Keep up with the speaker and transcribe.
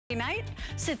Night,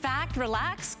 sit back,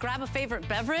 relax, grab a favorite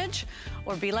beverage,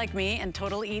 or be like me and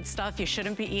totally eat stuff you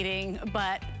shouldn't be eating,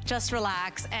 but just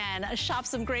relax and shop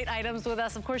some great items with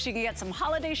us. Of course, you can get some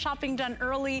holiday shopping done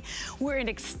early. We're in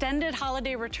extended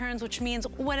holiday returns, which means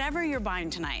whatever you're buying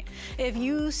tonight, if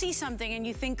you see something and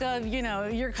you think of, you know,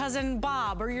 your cousin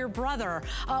Bob or your brother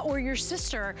or your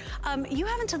sister, you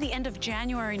have until the end of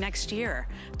January next year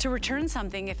to return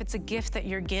something if it's a gift that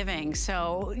you're giving.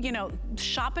 So, you know,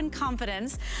 shop in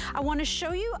confidence. I want to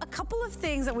show you a couple of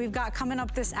things that we've got coming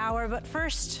up this hour, but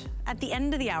first, at the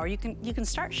end of the hour, you can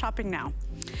start shopping now.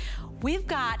 We've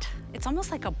got, it's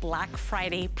almost like a Black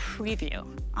Friday preview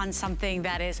on something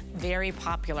that is very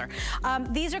popular.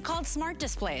 These are called smart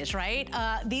displays, right?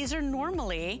 These are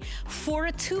normally, for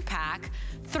a 2-pack,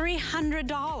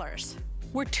 $300.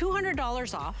 We're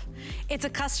 $200 off. It's a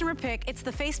customer pick. It's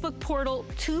the Facebook Portal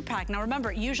 2-pack. Now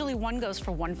remember, usually one goes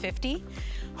for $150.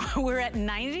 We're at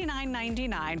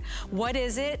 $99.99. What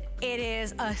is it? It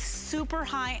is a super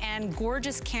high-end,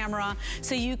 gorgeous camera,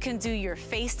 so you can do your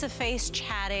face-to-face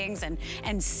chattings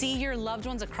and see your loved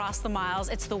ones across the miles.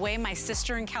 It's the way my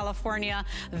sister in California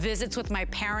visits with my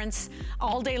parents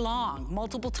all day long,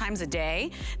 multiple times a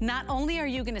day. Not only are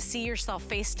you gonna see yourself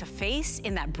face-to-face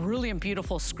in that brilliant,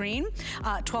 beautiful screen,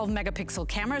 12 megapixel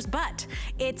cameras, but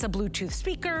it's a Bluetooth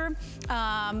speaker,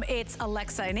 it's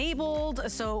Alexa enabled,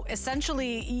 so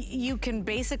essentially you can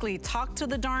basically talk to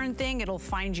the darn thing. It'll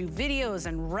find you videos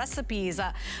and recipes,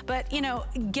 but you know,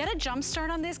 get a jump start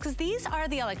on this, because these are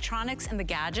the electronics and the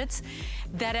gadgets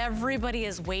that everybody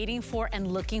is waiting for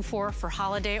and looking for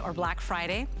holiday or Black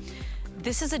Friday.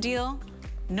 This is a deal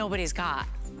nobody's got.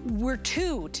 We're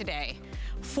 2 today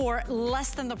for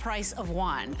less than the price of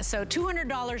 1. So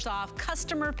 $200 off,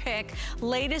 customer pick,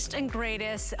 latest and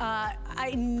greatest.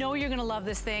 I know you're gonna love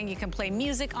this thing. You can play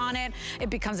music on it.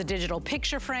 It becomes a digital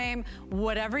picture frame,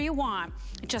 whatever you want.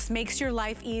 It just makes your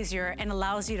life easier and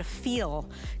allows you to feel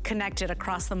connected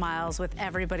across the miles with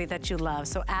everybody that you love.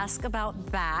 So ask about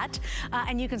that.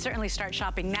 And you can certainly start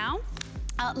shopping now.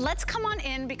 Let's come on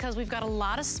in, because we've got a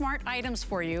lot of smart items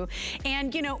for you.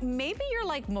 And you know, maybe you're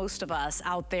like most of us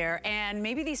out there, and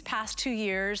maybe these past 2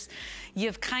 years,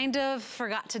 you've kind of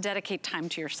forgot to dedicate time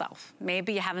to yourself.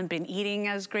 Maybe you haven't been eating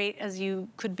as great as you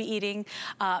could be eating.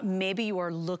 Maybe you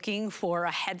are looking for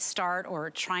a head start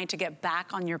or trying to get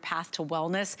back on your path to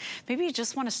wellness. Maybe you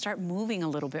just want to start moving a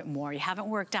little bit more. You haven't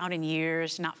worked out in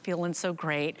years, not feeling so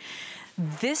great.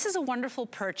 This is a wonderful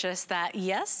purchase that,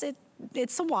 yes,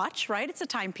 it's a watch, right? It's a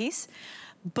timepiece,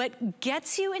 but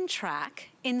gets you in track,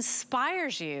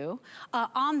 inspires you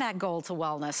on that goal to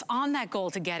wellness, on that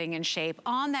goal to getting in shape,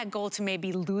 on that goal to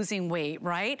maybe losing weight,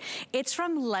 right? It's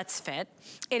from Let's Fit.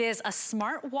 It is a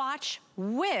smart watch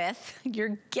with,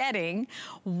 you're getting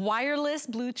wireless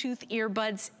Bluetooth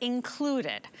earbuds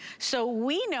included. So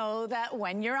we know that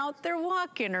when you're out there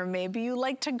walking, or maybe you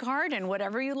like to garden,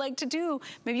 whatever you like to do,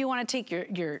 maybe you want to take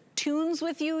your tunes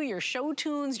with you, your show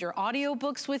tunes, your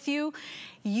audiobooks with you,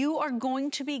 you are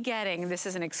going to be getting, this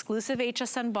is an exclusive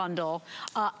HSN bundle,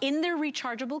 in their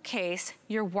rechargeable case,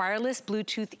 your wireless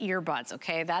Bluetooth earbuds,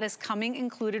 okay? That is coming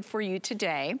included for you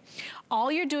today.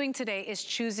 All you're doing today is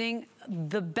choosing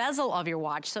the bezel of your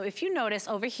watch. So if you notice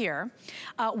over here,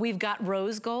 we've got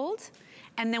rose gold,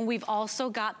 and then we've also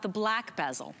got the black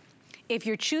bezel. If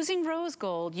you're choosing rose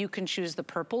gold, you can choose the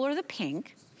purple or the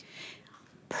pink.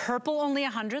 Purple, only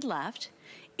 100 left.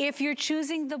 If you're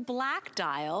choosing the black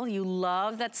dial, you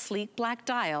love that sleek black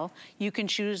dial, you can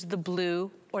choose the blue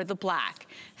or the black.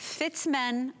 Fits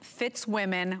men, fits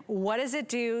women. What does it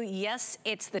do? Yes,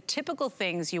 it's the typical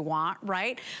things you want,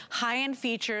 right? High-end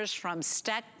features, from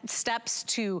steps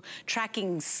to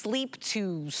tracking sleep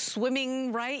to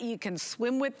swimming, right? You can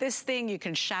swim with this thing, you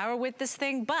can shower with this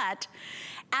thing, but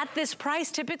at this price,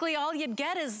 typically all you'd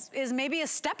get is maybe a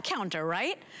step counter,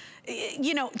 right?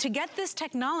 You know, to get this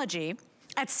technology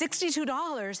at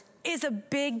 $62 is a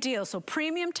big deal. So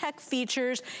premium tech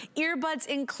features, earbuds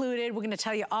included. We're gonna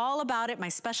tell you all about it. My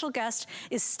special guest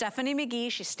is Stephanie McGee.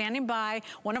 She's standing by,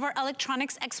 one of our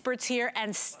electronics experts here.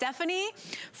 And Stephanie,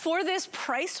 for this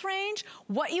price range,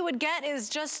 what you would get is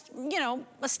just, you know,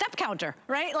 a step counter,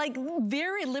 right? Like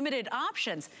very limited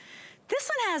options. This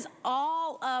one has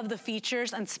all of the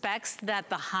features and specs that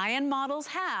the high-end models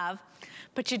have,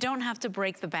 but you don't have to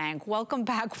break the bank. Welcome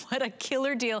back. What a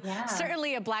killer deal. Yeah.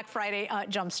 Certainly a Black Friday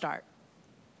jumpstart.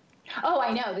 Oh,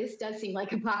 I know. This does seem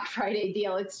like a Black Friday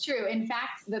deal. It's true. In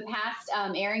fact, the past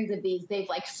airings of these, they've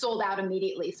like sold out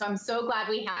immediately. So I'm so glad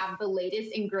we have the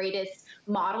latest and greatest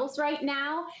models right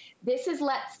now. This is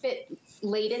Let's Fit's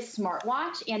latest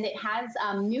smartwatch, and it has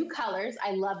new colors.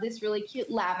 I love this really cute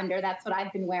lavender. That's what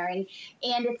I've been wearing.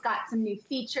 And it's got some new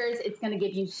features. It's going to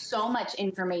give you so much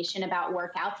information about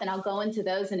workouts, and I'll go into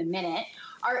those in a minute.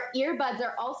 Our earbuds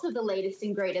are also the latest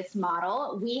and greatest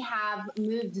model. We have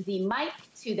moved the mic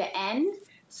to the end,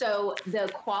 so the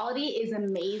quality is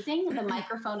amazing. The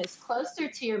microphone is closer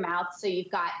to your mouth, so you've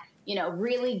got, you know,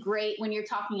 really great when you're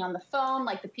talking on the phone,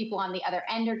 like the people on the other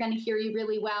end are going to hear you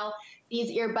really well.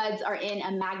 These earbuds are in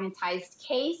a magnetized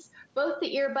case. Both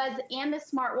the earbuds and the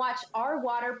smartwatch are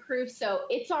waterproof, so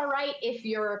it's all right if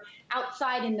you're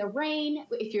outside in the rain.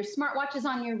 If your smartwatch is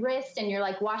on your wrist and you're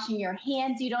like washing your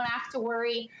hands, you don't have to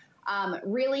worry.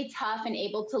 Really tough and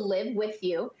able to live with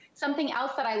you. Something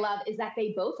else that I love is that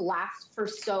they both last for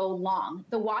so long.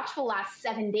 The watch will last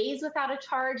 7 days without a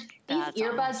charge. These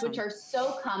earbuds, awesome, which are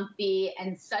so comfy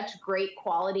and such great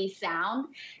quality sound,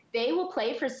 they will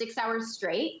play for 6 hours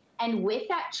straight. And with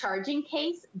that charging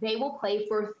case, they will play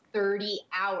for 30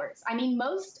 hours. I mean,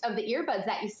 most of the earbuds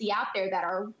that you see out there that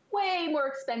are way more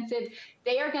expensive,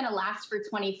 they are going to last for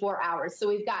 24 hours. So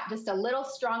we've got just a little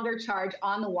stronger charge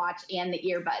on the watch and the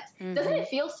earbuds. Mm-hmm. Doesn't it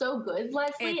feel so good,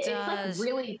 Leslie? It does. It's like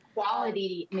really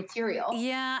quality material.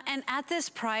 Yeah, and at this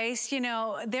price, you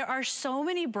know, there are so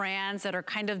many brands that are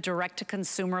kind of direct to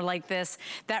consumer like this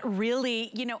that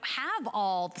really, you know, have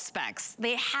all the specs.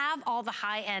 They have all the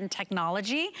high-end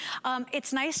technology.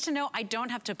 It's nice to know I don't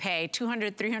have to pay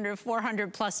 $200, $300,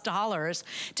 $400 plus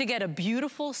to get a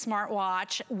beautiful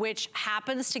smartwatch, which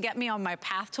happens to get me on my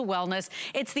path to wellness.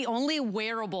 It's the only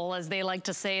wearable, as they like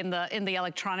to say in the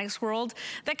electronics world,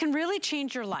 that can really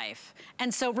change your life.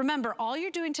 And so remember, all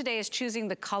you're doing today is choosing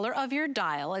the color of your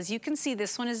dial. As you can see,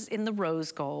 this one is in the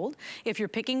rose gold. If you're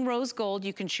picking rose gold,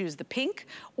 you can choose the pink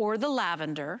or the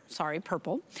lavender, sorry,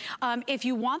 purple. If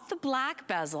you want the black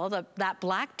bezel, that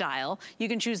black dial, you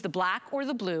can choose the black or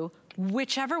the blue.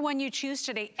 Whichever one you choose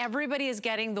today, everybody is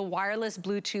getting the wireless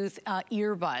Bluetooth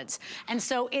earbuds. And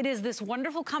so it is this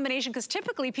wonderful combination, because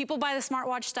typically people buy the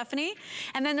smartwatch, Stephanie,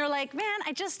 and then they're like, man,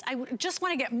 I just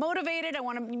want to get motivated. I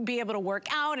want to be able to work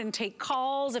out and take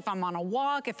calls if I'm on a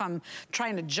walk, if I'm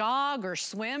trying to jog or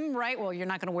swim, right? Well, you're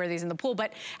not going to wear these in the pool,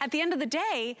 but at the end of the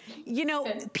day, you know,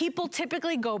 people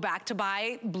typically go back to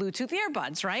buy Bluetooth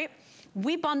earbuds, right?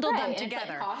 We bundled them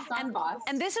together.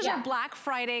 And this is our Black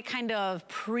Friday kind of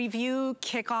preview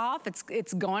kickoff.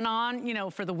 It's going on, you know,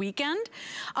 for the weekend.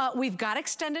 We've got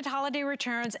extended holiday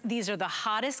returns. These are the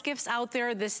hottest gifts out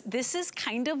there. This is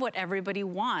kind of what everybody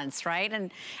wants, right?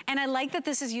 And I like that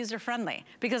this is user-friendly,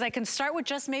 because I can start with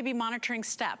just maybe monitoring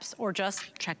steps or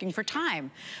just checking for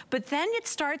time. But then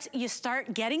you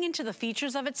start getting into the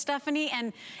features of it, Stephanie,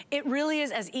 and it really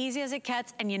is as easy as it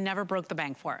gets, and you never broke the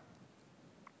bank for it.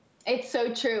 It's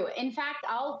so true. In fact,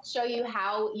 I'll show you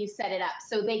how you set it up.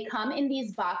 So they come in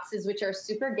these boxes, which are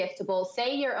super giftable.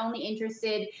 Say you're only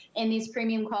interested in these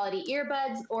premium quality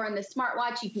earbuds or in the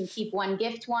smartwatch, you can keep one,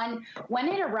 gift one. When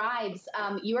it arrives,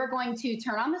 you are going to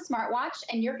turn on the smartwatch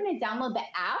and you're going to download the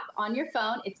app on your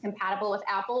phone. It's compatible with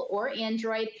Apple or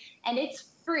Android, and it's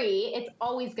free. It's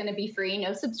always going to be free,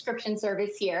 no subscription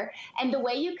service here. And the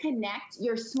way you connect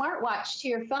your smartwatch to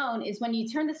your phone is when you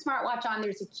turn the smartwatch on,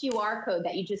 there's a QR code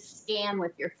that you just scan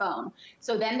with your phone.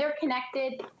 So then they're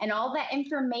connected, and all that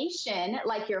information,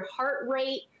 like your heart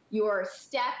rate, your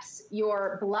steps,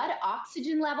 your blood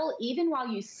oxygen level, even while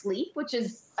you sleep, which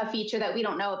is a feature that we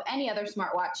don't know of any other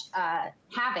smartwatch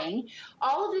having.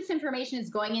 All of this information is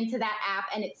going into that app,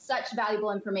 and it's such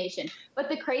valuable information. But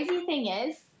the crazy thing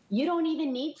is, you don't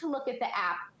even need to look at the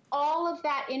app. All of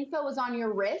that info is on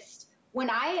your wrist. When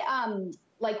I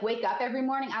like wake up every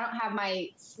morning, I don't have my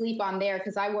sleep on there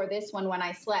because I wore this one when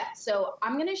I slept. So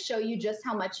I'm gonna show you just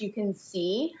how much you can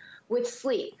see with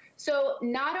sleep. So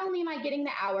not only am I getting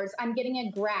the hours, I'm getting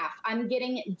a graph. I'm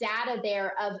getting data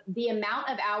there of the amount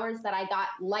of hours that I got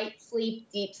light sleep,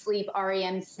 deep sleep,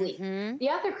 REM sleep. Mm-hmm. The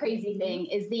other crazy thing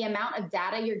is the amount of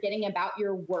data you're getting about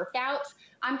your workouts.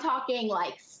 I'm talking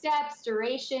like steps,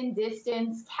 duration,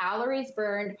 distance, calories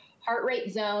burned, heart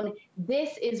rate zone.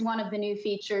 This is one of the new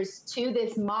features to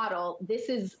this model. This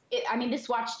is, I mean, this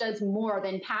watch does more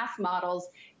than past models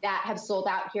that have sold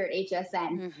out here at HSN.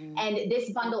 Mm-hmm. And this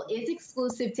bundle is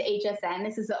exclusive to HSN.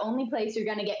 This is the only place you're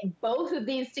gonna get both of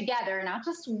these together, not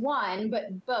just one,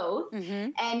 but both. Mm-hmm.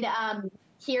 And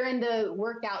here in the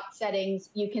workout settings,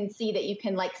 you can see that you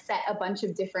can like set a bunch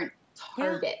of different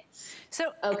targets.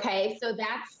 So, okay, so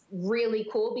that's really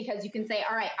cool because you can say,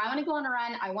 all right, I want to go on a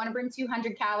run. I want to burn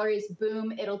 200 calories.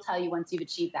 Boom, it'll tell you once you've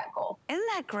achieved that goal. Isn't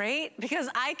that great? Because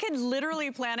I could literally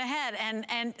plan ahead.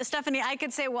 And Stephanie, I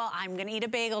could say, well, I'm going to eat a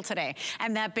bagel today.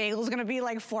 And that bagel is going to be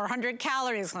like 400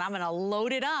 calories. And I'm going to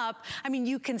load it up. I mean,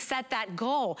 you can set that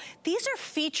goal. These are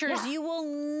features you will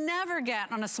never get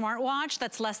on a smartwatch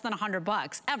that's less than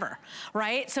 $100 ever,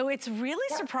 right? So it's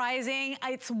really surprising.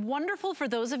 It's wonderful for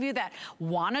those of you that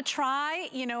want to try,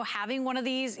 you know, having one of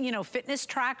these, you know, fitness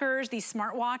trackers, these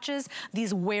smartwatches,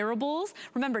 these wearables.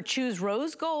 Remember, choose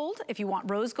rose gold. If you want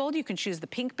rose gold, you can choose the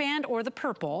pink band or the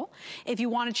purple. If you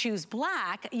want to choose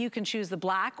black, you can choose the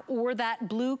black or that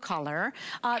blue color.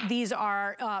 These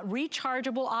are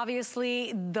rechargeable,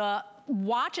 obviously. The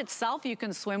watch itself you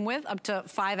can swim with up to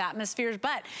 5 atmospheres,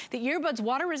 but the earbuds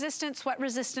water resistant, sweat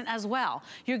resistant as well.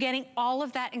 You're getting all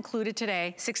of that included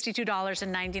today.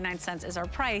 $62.99 is our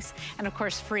price, and of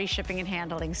course free shipping and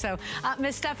handling. So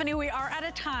Miss Stephanie, we are out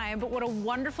of time, but what a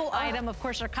wonderful item. Of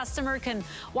course, our customer can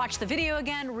watch the video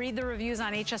again, read the reviews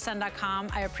on hsn.com.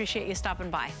 I appreciate you stopping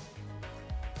by.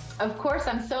 Of course,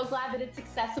 I'm so glad that it's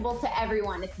accessible to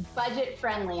everyone. It's budget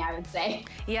friendly, I would say.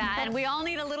 Yeah, and we all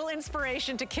need a little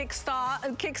inspiration to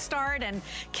kickstart and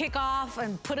kick off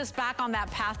and put us back on that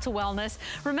path to wellness.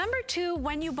 Remember too,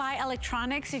 when you buy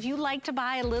electronics, if you like to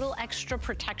buy a little extra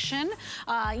protection,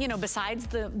 you know, besides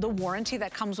the warranty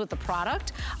that comes with the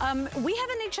product, we have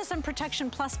an HSN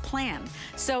Protection Plus plan.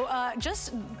 So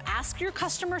just ask your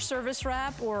customer service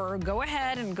rep or go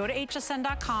ahead and go to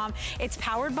hsn.com. It's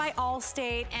powered by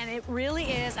Allstate, and it really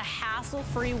is a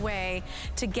hassle-free way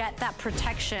to get that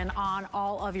protection on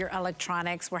all of your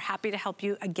electronics. We're happy to help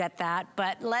you get that.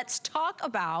 But let's talk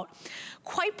about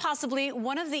quite possibly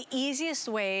one of the easiest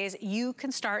ways you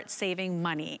can start saving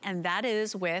money, and that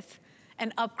is with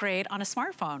an upgrade on a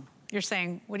smartphone. You're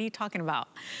saying, what are you talking about?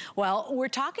 Well, we're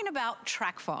talking about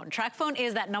TracFone. TracFone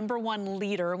is that #1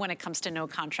 leader when it comes to no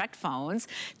contract phones.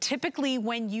 Typically,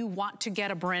 when you want to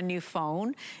get a brand new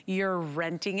phone, you're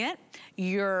renting it.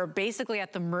 You're basically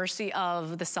at the mercy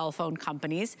of the cell phone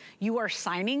companies. You are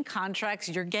signing contracts.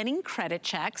 You're getting credit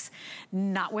checks.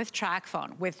 Not with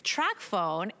TracFone. With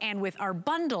TracFone and with our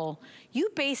bundle, you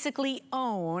basically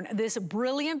own this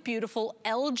brilliant, beautiful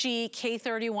LG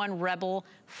K31 Rebel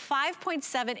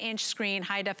 5.7-inch screen,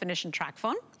 high definition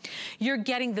TracFone. You're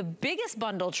getting the biggest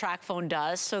bundle TracFone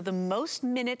does, so the most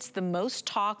minutes, the most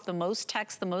talk, the most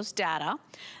text, the most data.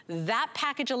 That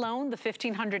package alone, the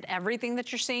 1,500 everything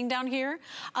that you're seeing down here,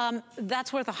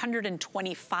 that's worth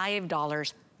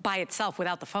 $125 by itself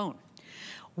without the phone.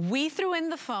 We threw in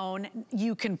the phone.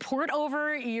 You can port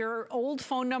over your old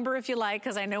phone number if you like,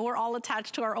 because I know we're all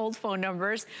attached to our old phone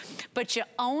numbers, but you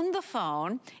own the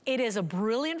phone. It is a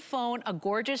brilliant phone, a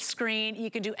gorgeous screen. You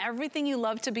can do everything you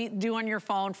love to do on your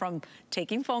phone, from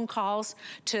taking phone calls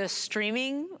to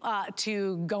streaming,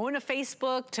 to going to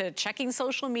Facebook, to checking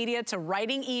social media, to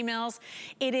writing emails.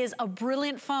 It is a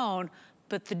brilliant phone,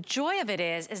 but the joy of it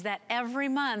is that every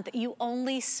month you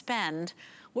only spend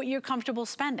what you're comfortable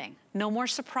spending. No more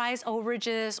surprise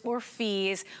overages or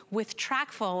fees. With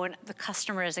TracFone, the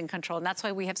customer is in control, and that's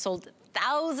why we have sold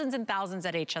thousands and thousands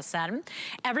at HSN.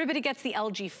 Everybody gets the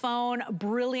LG phone,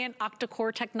 brilliant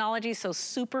octa-core technology, so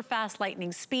super fast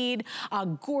lightning speed,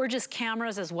 gorgeous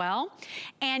cameras as well.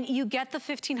 And you get the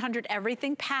 1,500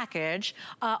 everything package.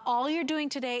 All you're doing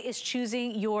today is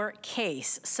choosing your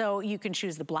case. So you can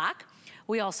choose the black.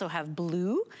 We also have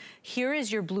blue. Here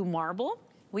is your blue marble.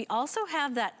 We also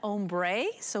have that ombre,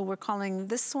 so we're calling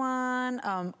this one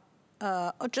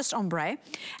just ombre.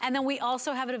 And then we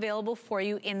also have it available for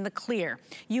you in the clear.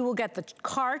 You will get the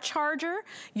car charger,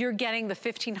 you're getting the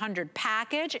 1,500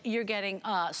 package, you're getting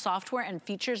software and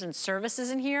features and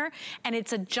services in here, and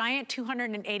it's a giant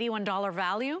 $281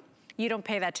 value. You don't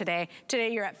pay that today.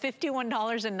 Today you're at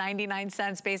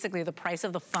 $51.99, basically the price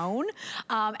of the phone,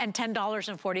 and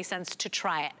 $10.40 to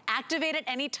try it. Activate it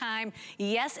anytime.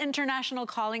 Yes, international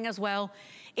calling as well.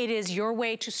 It is your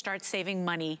way to start saving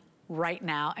money right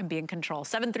now and be in control.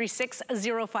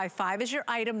 736055 is your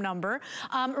item number.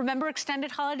 Remember extended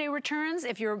holiday returns.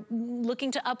 If you're looking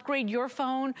to upgrade your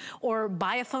phone or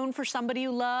buy a phone for somebody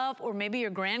you love, or maybe your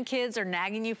grandkids are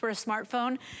nagging you for a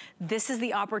smartphone, this is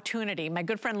the opportunity. My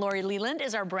good friend Lori Leland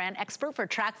is our brand expert for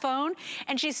TracFone,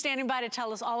 and she's standing by to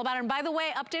tell us all about it. And by the way,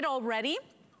 update already.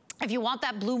 If you want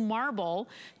that blue marble,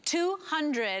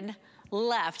 200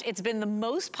 left. It's been the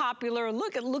most popular.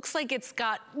 Look, it looks like it's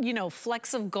got, you know,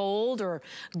 flecks of gold or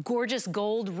gorgeous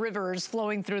gold rivers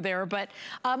flowing through there. But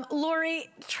Lori,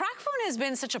 TracFone has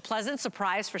been such a pleasant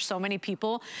surprise for so many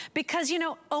people because, you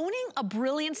know, owning a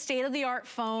brilliant state-of-the-art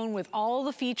phone with all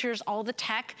the features, all the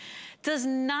tech, does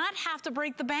not have to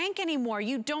break the bank anymore.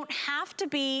 You don't have to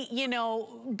be, you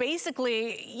know,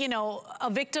 basically, you know, a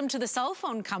victim to the cell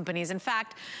phone companies. In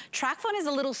fact, TracFone is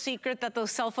a little secret that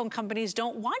those cell phone companies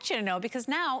don't want you to know, because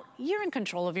now you're in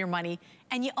control of your money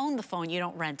and you own the phone, you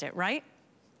don't rent it, right?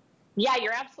 Yeah,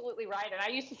 you're absolutely right. And I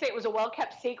used to say it was a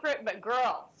well-kept secret, but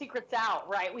girl, secret's out,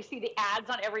 right? We see the ads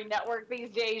on every network these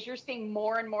days. You're seeing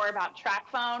more and more about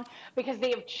TracFone because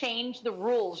they have changed the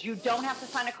rules. You don't have to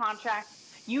sign a contract.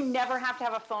 You never have to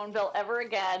have a phone bill ever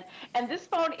again. And this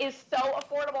phone is so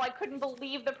affordable. I couldn't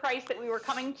believe the price that we were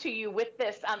coming to you with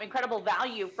this incredible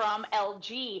value from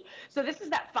LG. So this is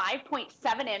that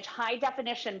 5.7-inch high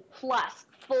definition plus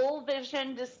full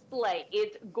vision display.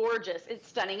 It's gorgeous. It's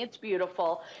stunning. It's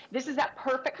beautiful. This is that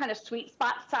perfect kind of sweet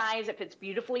spot size. It fits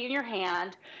beautifully in your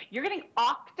hand. You're getting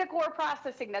octa-core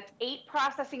processing. That's 8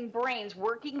 processing brains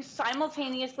working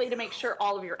simultaneously to make sure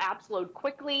all of your apps load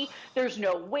quickly. There's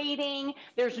no waiting.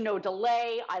 There's no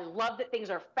delay. I love that things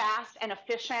are fast and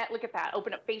efficient. Look at that.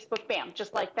 Open up Facebook, bam,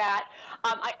 just like that.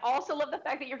 I also love the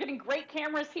fact that you're getting great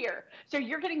cameras here. So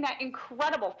you're getting that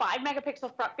incredible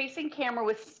 5-megapixel front-facing camera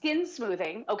with skin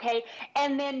smoothing, okay?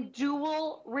 And then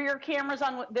dual rear cameras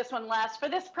on this one, Les. For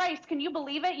this price, can you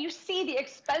believe it? You see the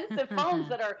expensive phones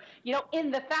that are, you know,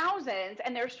 in the thousands,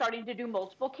 and they're starting to do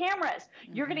multiple cameras.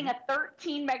 You're getting a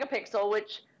 13-megapixel,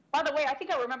 which, by the way, I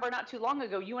think I remember not too long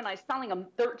ago, you and I selling a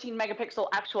 13-megapixel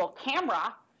actual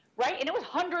camera, right? And it was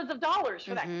hundreds of dollars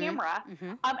for that camera.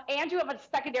 And you have a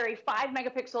secondary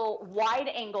 5-megapixel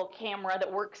wide-angle camera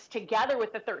that works together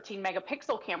with the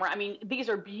 13-megapixel camera. I mean, these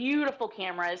are beautiful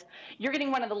cameras. You're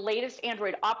getting one of the latest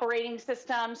Android operating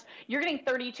systems. You're getting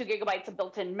 32 gigabytes of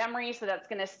built-in memory, so that's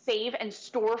going to save and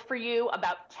store for you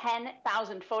about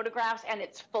 10,000 photographs, and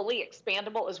it's fully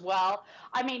expandable as well.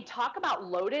 I mean, talk about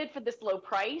loaded for this low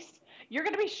price. You're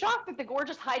going to be shocked at the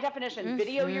gorgeous high-definition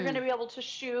video you're going to be able to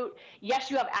shoot.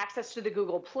 Yes, you have access to the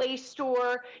Google Play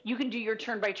Store. You can do your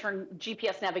turn-by-turn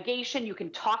GPS navigation. You can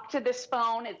talk to this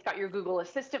phone. It's got your Google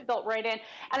Assistant built right in.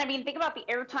 And I mean, think about the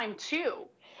airtime, too.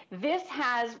 This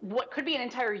has what could be an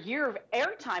entire year of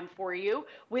airtime for you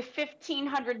with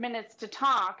 1,500 minutes to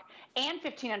talk and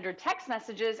 1,500 text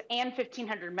messages and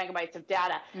 1,500 megabytes of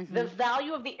data. The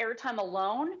value of the airtime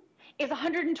alone is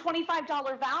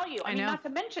 $125 value. I mean, not to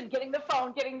mention getting the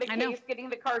phone, getting the case, getting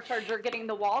the car charger, getting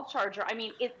the wall charger. I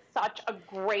mean, it's such a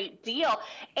great deal.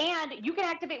 And you can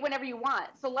activate whenever you want.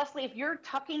 So Leslie, if you're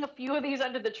tucking a few of these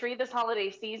under the tree this holiday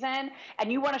season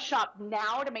and you want to shop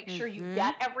now to make sure you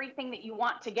get everything that you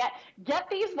want to get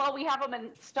these while we have them in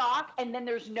stock, and then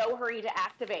there's no hurry to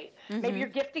activate. Maybe you're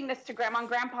gifting this to grandma and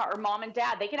grandpa or mom and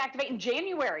dad. They can activate in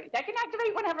January. They can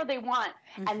activate whenever they want.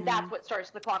 And that's what starts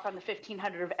the clock on the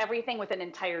 1,500 of everything with an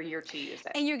entire year to use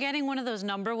it. And you're getting one of those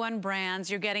 #1 brands.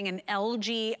 You're getting an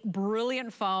LG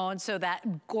brilliant phone, so that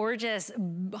gorgeous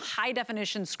high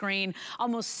definition screen,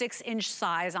 almost 6-inch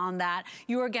size on that.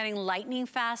 You are getting lightning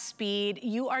fast speed.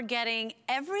 You are getting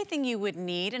everything you would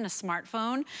need in a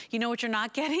smartphone. You know what you're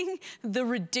not getting? The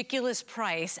ridiculous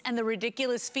price and the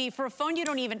ridiculous fee for a phone you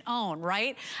don't even own,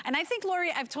 right? And I think,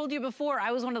 Lori, I've told you before,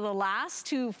 I was one of the last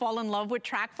to fall in love with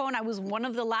TracFone. I was one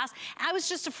of the last. I was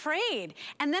just afraid.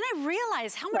 And then I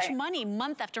realize how much money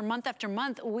month after month after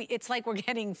month, it's like we're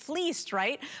getting fleeced,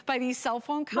 right? By these cell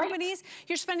phone companies.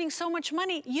 You're spending so much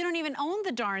money, you don't even own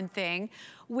the darn thing.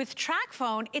 With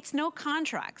TracFone, it's no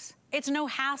contracts. It's no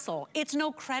hassle. It's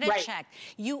no credit check.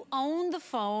 You own the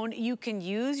phone. You can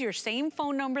use your same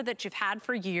phone number that you've had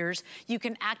for years. You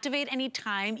can activate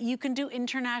anytime. You can do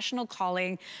international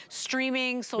calling,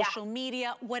 streaming, social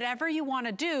media, whatever you want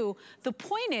to do. The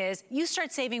point is, you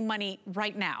start saving money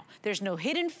right now. There's no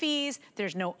hidden fees.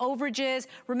 There's no overages.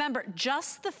 Remember,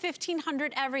 just the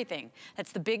 $1,500 everything.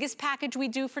 That's the biggest package we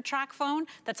do for TracFone.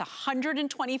 That's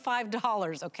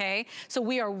 $125, okay? So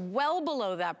we are well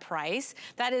below that price.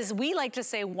 That is, we like to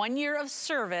say, 1 year of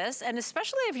service, and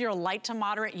especially if you're a light to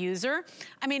moderate user,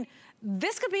 I mean,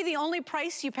 this could be the only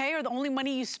price you pay or the only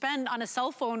money you spend on a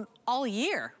cell phone all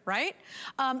year, right?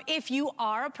 If you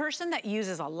are a person that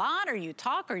uses a lot, or you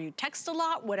talk or you text a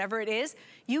lot, whatever it is,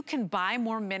 you can buy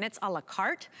more minutes a la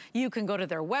carte. You can go to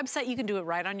their website. You can do it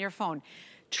right on your phone.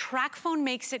 TracFone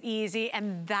makes it easy,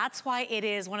 and that's why it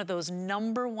is one of those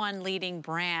 #1 leading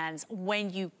brands when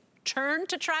you turn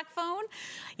to TracFone,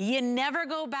 you never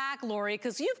go back, Lori,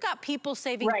 because you've got people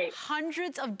saving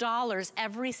hundreds of dollars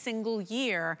every single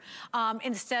year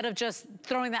instead of just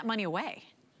throwing that money away.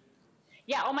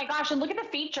 Yeah, oh my gosh, and look at the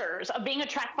features of being a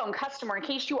TracFone customer. In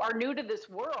case you are new to this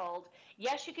world,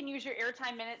 yes, you can use your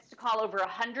airtime minutes to call over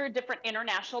 100 different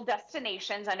international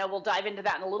destinations. I know we'll dive into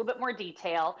that in a little bit more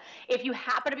detail. If you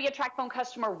happen to be a TracFone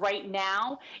customer right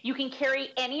now, you can carry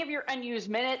any of your unused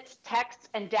minutes, texts,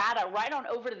 and data right on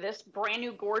over to this brand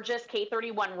new gorgeous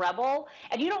K31 Rebel,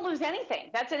 and you don't lose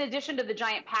anything. That's in addition to the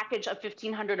giant package of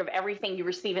 1,500 of everything you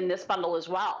receive in this bundle as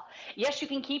well. Yes, you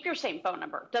can keep your same phone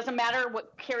number. Doesn't matter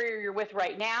what carrier you're with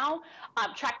right now.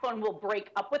 TracFone will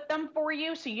break up with them for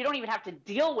you, so you don't even have to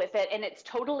deal with it, and it's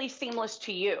totally seamless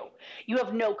to you. You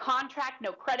have no contract,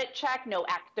 no credit check, no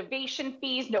activation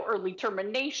fees, no early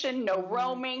termination, no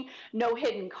roaming, no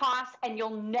hidden costs, and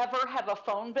you'll never have a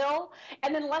phone bill.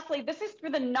 And then Leslie, this is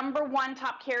through the #1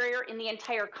 top carrier in the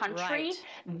entire country.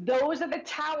 Those are the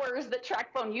towers that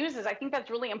TracFone uses. I think that's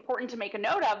really important to make a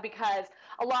note of, because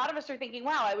a lot of us are thinking,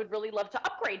 wow, I would really love to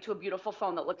upgrade to a beautiful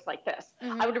phone that looks like this.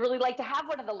 I would really like to have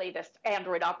one of the latest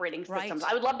Android operating systems.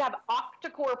 I would love to have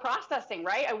octa-core processing,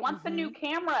 right? I want the new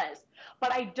cameras,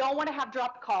 but I don't want to have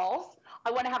dropped calls. I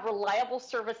want to have reliable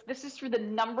service. This is through the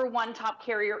 #1 top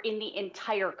carrier in the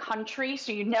entire country,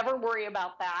 so you never worry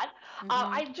about that.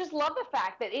 I just love the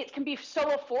fact that it can be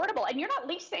so affordable, and you're not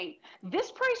leasing.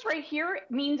 This price right here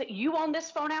means you own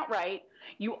this phone outright.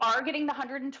 You are getting the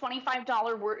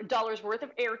 $125 worth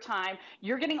of airtime.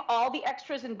 You're getting all the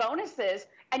extras and bonuses,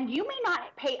 and you may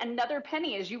not pay another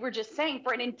penny, as you were just saying,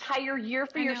 for an entire year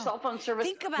for your cell phone service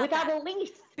without a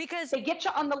lease. Because they get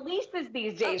you on the leases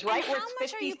these days, right? Where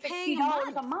it's $50,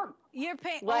 $60 a month. You're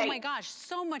paying, oh my gosh,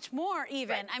 so much more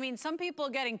even. I mean, some people are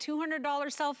getting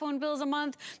 $200 cell phone bills a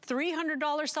month,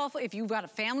 $300 cell phone. If you've got a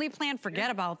family plan,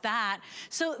 forget about that.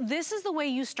 So this is the way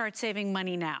you start saving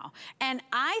money now. And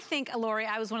I think, Lori,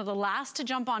 I was one of the last to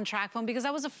jump on TracFone because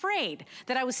I was afraid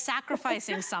that I was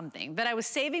sacrificing something, that I was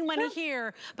saving money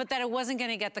here, but that I wasn't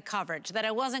gonna get the coverage, that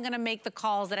I wasn't gonna make the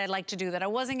calls that I'd like to do, that I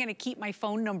wasn't gonna keep my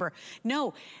phone number.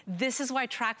 No, this is why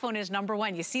TracFone is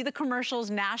 #1. You see the commercials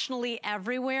nationally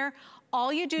everywhere.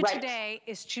 All you do today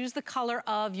is choose the color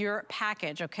of your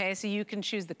package, okay? So you can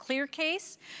choose the clear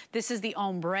case. This is the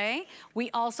ombre.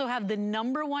 We also have the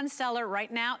 #1 seller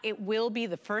right now. It will be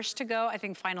the first to go. I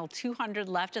think final 200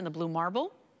 left in the blue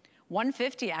marble.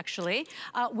 150 actually.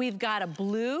 We've got a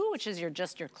blue, which is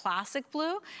just your classic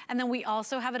blue. And then we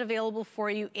also have it available for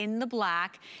you in the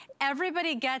black.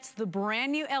 Everybody gets the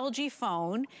brand new LG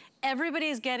phone. Everybody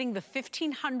is getting the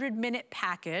 1,500-minute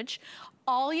package.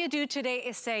 All you do today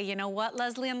is say, you know what,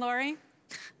 Leslie and Lori?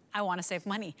 I want to save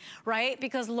money, right?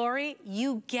 Because Lori,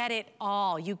 you get it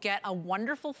all. You get a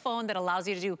wonderful phone that allows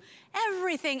you to do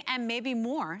everything and maybe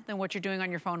more than what you're doing on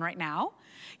your phone right now.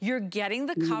 You're getting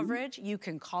the coverage. You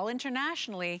can call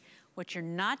internationally. What you're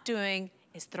not doing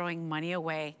is throwing money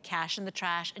away, cash in the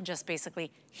trash, and just basically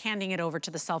handing it over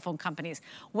to the cell phone companies.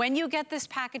 When you get this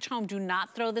package home, do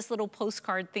not throw this little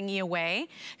postcard thingy away,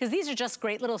 because these are just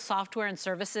great little software and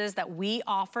services that we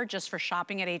offer just for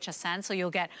shopping at HSN. So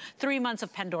you'll get 3 months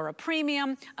of Pandora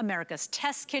Premium, America's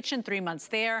Test Kitchen, 3 months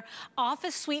there,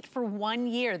 Office Suite for 1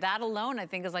 year. That alone, I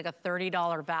think, is like a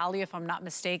 $30 value, if I'm not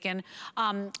mistaken.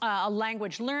 A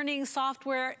language learning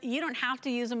software. You don't have to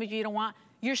use them if you don't want.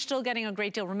 You're still getting a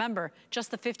great deal. Remember,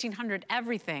 just the 1,500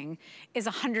 everything is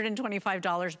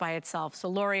 $125 by itself. So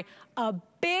Lori, a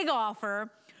big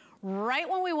offer right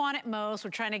when we want it most.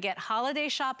 We're trying to get holiday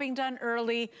shopping done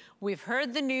early. We've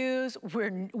heard the news.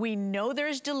 We know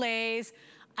there's delays.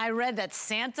 I read that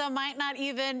Santa might not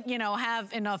even, you know,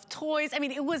 have enough toys. I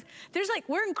mean,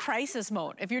 we're in crisis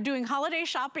mode. If you're doing holiday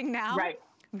shopping now,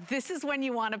 this is when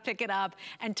you want to pick it up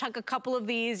and tuck a couple of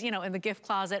these, you know, in the gift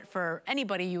closet for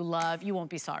anybody you love. You won't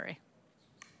be sorry.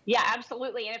 Yeah,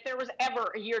 absolutely. And if there was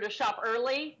ever a year to shop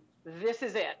early, this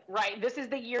is it, right? This is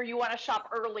the year you want to shop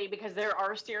early, because there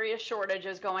are serious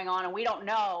shortages going on, and we don't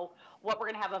know what we're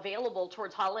going to have available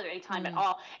towards holiday time at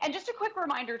all. And just a quick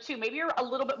reminder too, maybe you're a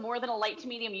little bit more than a light to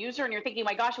medium user and you're thinking,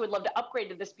 my gosh, I would love to upgrade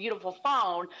to this beautiful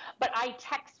phone, but I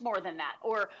text more than that,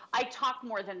 or I talk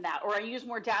more than that, or I use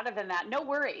more data than that. No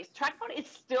worries. TracFone is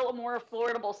still a more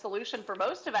affordable solution for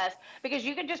most of us, because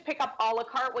you can just pick up a la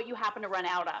carte what you happen to run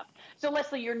out of. So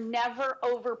Leslie, you're never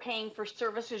overpaying for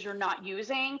services you're not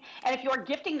using. And if you're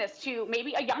gifting this to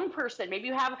maybe a young person, maybe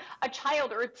you have a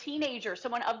child or a teenager,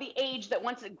 someone of the age that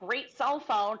wants a great great cell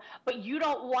phone, but you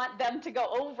don't want them to go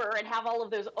over and have all of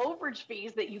those overage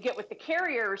fees that you get with the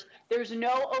carriers. There's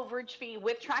no overage fee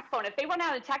with TracFone. If they run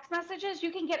out of text messages,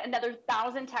 you can get another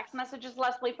 1,000 text messages,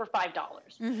 Leslie, for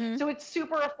 $5. So it's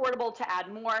super affordable to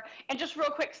add more. And just real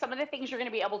quick, some of the things you're going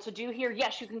to be able to do here.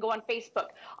 Yes, you can go on Facebook.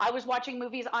 I was watching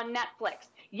movies on Netflix.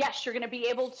 Yes, you're going to be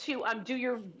able to do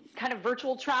your kind of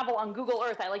virtual travel on Google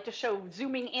Earth. I like to show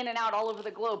zooming in and out all over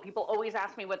the globe. People always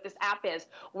ask me what this app is.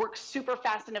 Works super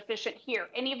fast and efficient here.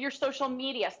 Any of your social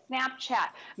media, Snapchat,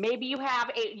 maybe you have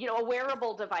a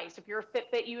wearable device if you're a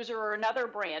Fitbit user or another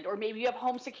brand, or maybe you have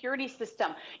home security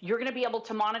system. You're going to be able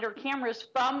to monitor cameras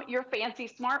from your fancy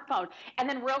smartphone. And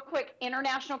then real quick,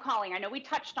 international calling. I know we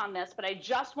touched on this, but I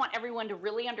just want everyone to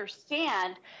really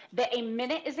understand that a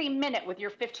minute is a minute with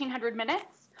your 1,500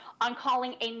 minutes on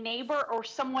calling a neighbor or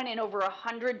someone in over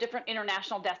 100 different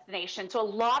international destinations. So a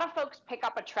lot of folks pick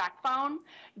up a TracFone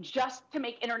just to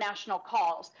make international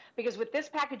calls, because with this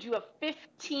package, you have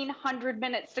 1,500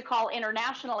 minutes to call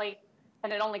internationally,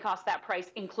 and it only costs that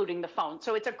price, including the phone.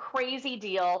 So it's a crazy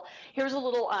deal. Here's a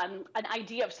little an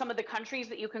idea of some of the countries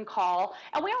that you can call.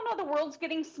 And we all know the world's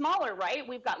getting smaller, right?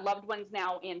 We've got loved ones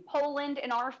now in Poland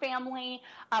in our family.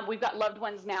 We've got loved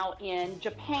ones now in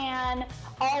Japan,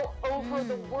 all over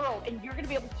the world. And you're going to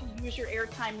be able to use your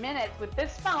airtime minutes with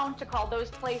this phone to call those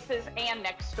places and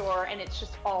next door. And it's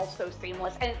just all so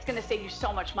seamless. And it's going to save you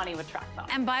so much money with TracFone.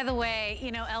 And by the way,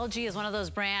 you know, LG is one of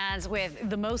those brands with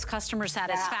the most customer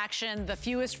satisfaction, the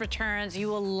fewest returns. You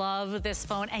will love this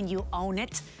phone, and you own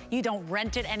it. You don't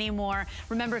rent it anymore.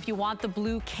 Remember, if you want the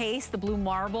blue case, the blue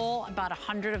marble, about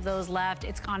 100 of those left.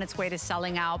 It's on its way to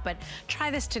selling out, but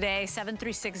try this today.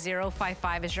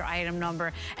 736-055 is your item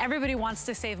number. Everybody wants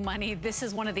to save money. This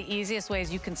is one of the easiest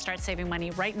ways you can start saving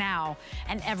money right now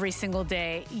and every single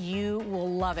day. You will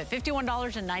love it.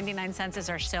 $51.99 is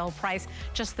our sale price.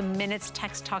 Just the minutes,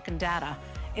 text, talk, and data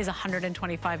is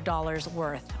 $125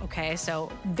 worth, okay?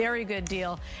 So very good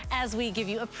deal as we give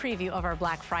you a preview of our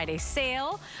Black Friday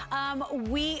sale.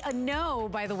 We know,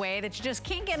 by the way, that you just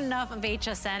can't get enough of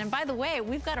HSN. And by the way,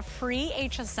 we've got a free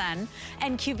HSN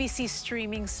and QVC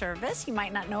streaming service. You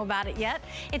might not know about it yet.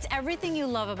 It's everything you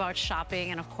love about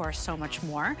shopping and, of course, so much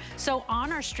more. So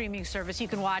on our streaming service, you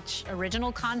can watch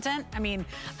original content. I mean,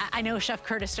 I know Chef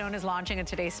Curtis Stone is launching a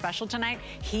Today's Special tonight.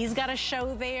 He's got a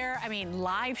show there. I mean,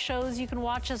 live shows you can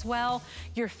watch as well,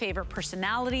 your favorite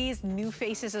personalities, new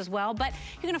faces as well. But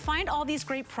you're gonna find all these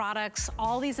great products,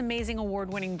 all these amazing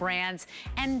award-winning brands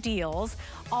and deals,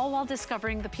 all while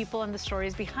discovering the people and the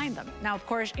stories behind them. Now, of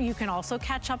course, you can also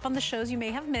catch up on the shows you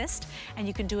may have missed, and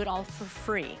you can do it all for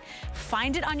free.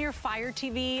 Find it on your Fire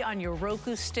TV, on your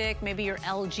Roku stick, maybe your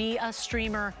LG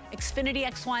streamer, Xfinity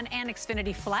X1 and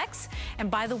Xfinity Flex.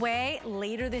 And by the way,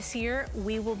 later this year,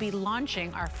 we will be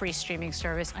launching our free streaming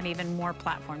service on even more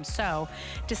platforms. So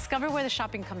discover where the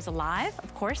shopping comes alive,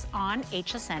 of course, on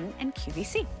HSN and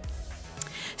QVC.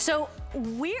 So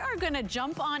we are gonna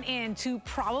jump on into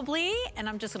probably, and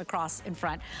I'm just gonna cross in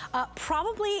front,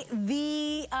 probably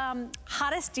the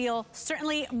hottest deal,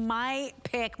 certainly my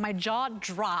pick. My jaw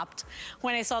dropped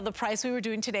when I saw the price we were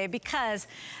doing today, because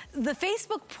the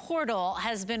Facebook portal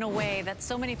has been a way that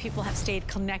so many people have stayed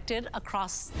connected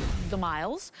across the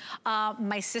miles.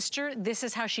 My sister, this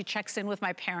is how she checks in with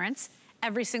my parents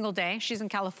every single day. She's in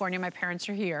California, my parents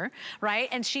are here, right?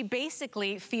 And she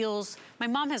basically feels, my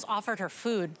mom has offered her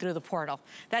food through the portal.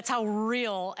 That's how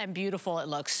real and beautiful it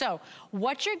looks. So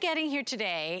what you're getting here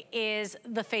today is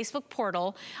the Facebook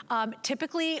portal.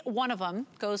 Typically one of them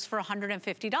goes for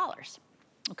 $150,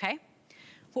 okay?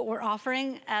 What we're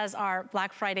offering as our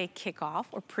Black Friday kickoff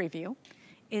or preview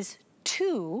is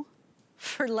 2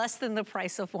 for less than the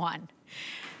price of 1.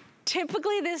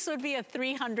 Typically, this would be a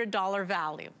 $300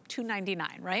 value,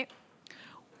 $299, right?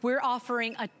 We're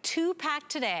offering a 2-pack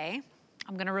today.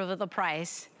 I'm gonna reveal the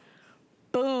price.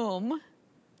 Boom.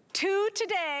 2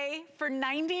 today for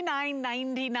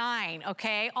 $99.99,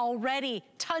 okay? Already,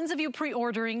 tons of you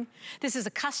pre-ordering. This is a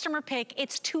customer pick.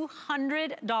 It's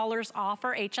 $200 off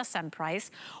our HSN price.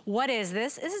 What is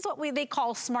this? This is what they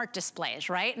call smart displays,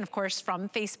 right? And of course, from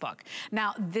Facebook.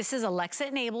 Now, this is Alexa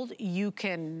enabled. You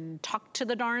can talk to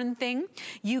the darn thing.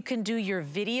 You can do your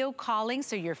video calling,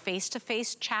 so your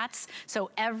face-to-face chats.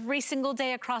 So every single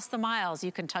day across the miles,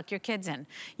 you can tuck your kids in.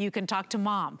 You can talk to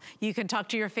mom. You can talk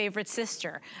to your favorite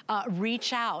sister.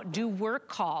 Reach out, do work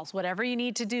calls, whatever you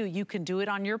need to do, you can do it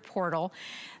on your portal.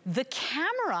 The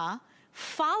camera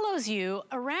follows you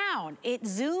around. It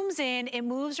zooms in, it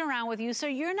moves around with you, so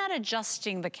you're not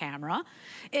adjusting the camera.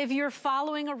 If you're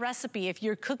following a recipe, if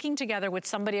you're cooking together with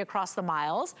somebody across the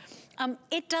miles,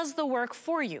 it does the work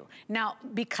for you. Now,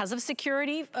 because of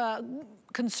security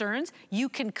concerns, you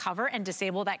can cover and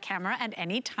disable that camera at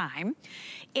any time.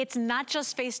 It's not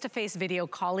just face-to-face video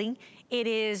calling, it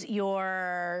is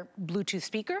your Bluetooth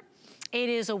speaker. It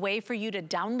is a way for you to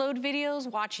download videos,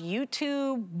 watch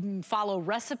YouTube, follow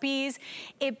recipes.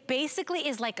 It basically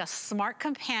is like a smart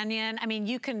companion. I mean,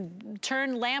 you can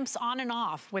turn lamps on and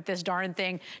off with this darn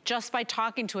thing just by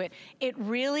talking to it. It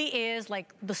really is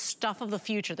like the stuff of the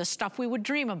future, the stuff we would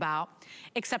dream about,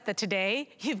 except that today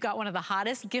you've got one of the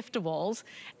hottest giftables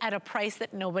at a price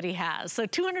that nobody has. So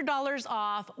 $200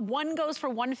 off, one goes for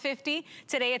 $150.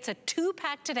 Today it's a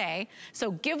 2-pack today.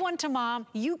 So give one to mom,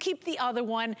 you keep the other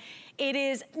one. It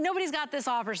is, nobody's got this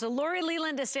offer. So Lori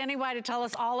Leland is standing by to tell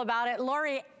us all about it.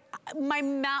 Lori,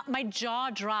 my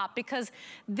jaw dropped because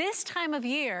this time of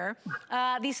year,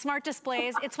 these smart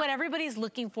displays, it's what everybody's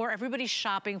looking for, everybody's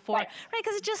shopping for, right?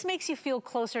 Because it just makes you feel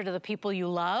closer to the people you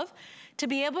love. To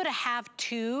be able to have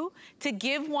two, to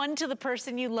give one to the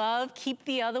person you love, keep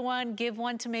the other one, give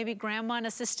one to maybe grandma in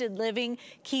assisted living,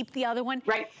 keep the other one.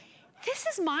 Right. This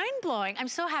is mind-blowing. I'm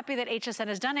so happy that HSN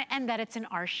has done it and that it's in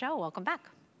our show. Welcome back.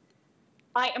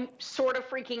 I am sort of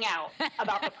freaking out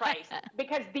about the price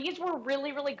because these were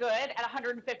really, really good at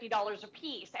 $150 a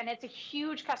piece, and it's a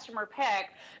huge customer pick.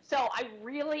 So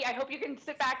I hope you can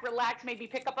sit back, relax, maybe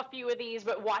pick up a few of these,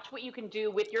 but watch what you can do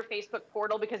with your Facebook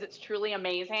portal because it's truly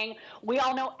amazing. We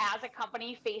all know as a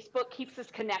company, Facebook keeps us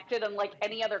connected unlike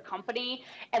any other company,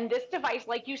 and this device,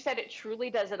 like you said, it truly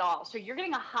does it all. So you're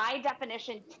getting a high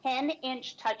definition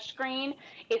 10-inch touchscreen.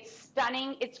 It's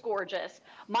stunning, it's gorgeous.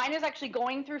 Mine is actually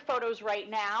going through photos right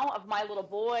now of my little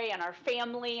boy and our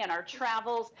family and our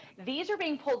travels. These are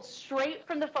being pulled straight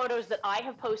from the photos that I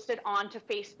have posted onto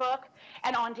Facebook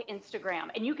and onto Instagram.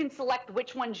 And you can select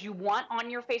which ones you want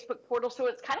on your Facebook portal. So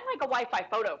it's kind of like a Wi-Fi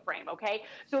photo frame, okay?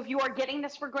 So if you are getting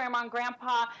this for grandma and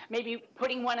grandpa, maybe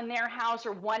putting one in their house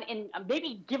or one in,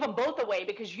 maybe give them both away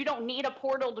because you don't need a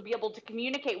portal to be able to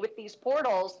communicate with these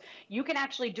portals. You can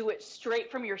actually do it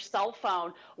straight from your cell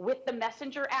phone with the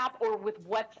Messenger app or with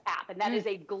WhatsApp. And that is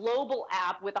a global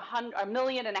app with 1.5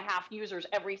 million users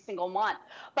every single month.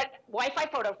 But Wi-Fi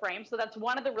photo frame, so that's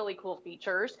one of the really cool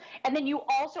features. And then you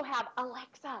also have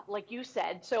Alexa, like you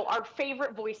said. So our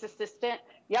favorite voice assistant,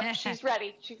 yep, she's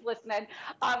ready, she's listening.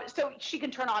 So she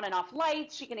can turn on and off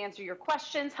lights, she can answer your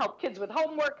questions, help kids with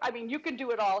homework. I mean, you can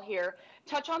do it all here.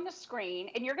 Touch on the screen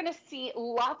and you're gonna see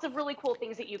lots of really cool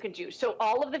things that you can do. So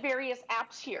all of the various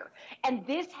apps here. And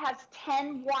this has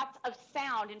 10 watts of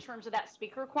sound in terms of that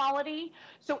speaker quality.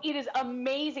 So it is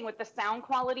amazing with the sound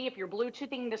quality. If you're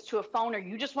Bluetoothing this to a phone or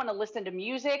you just wanna listen to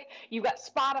music, you've got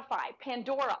Spotify,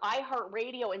 Pandora,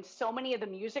 iHeartRadio, and so many of the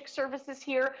music services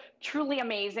here. Truly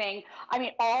amazing. I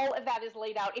mean, all of that is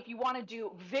laid out. If you wanna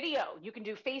do video, you can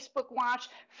do Facebook Watch,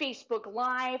 Facebook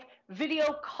Live.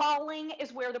 Video calling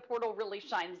is where the portal really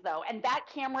shines though. And that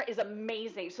camera is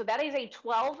amazing. So that is a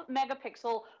 12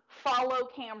 megapixel follow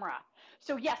camera.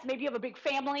 So yes, maybe you have a big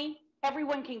family,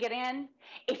 everyone can get in.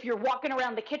 If you're walking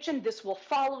around the kitchen, this will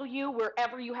follow you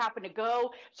wherever you happen to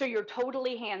go. So you're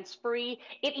totally hands-free.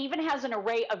 It even has an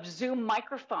array of Zoom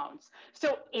microphones.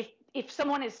 So if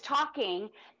someone is talking,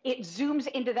 it zooms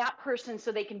into that person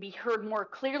so they can be heard more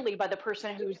clearly by the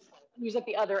person who's at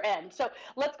the other end. So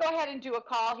let's go ahead and do a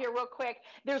call here real quick.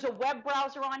 There's a web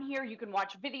browser on here. You can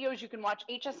watch videos. You can watch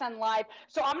HSN Live.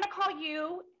 So I'm going to call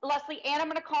you, Leslie, and I'm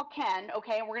going to call Ken,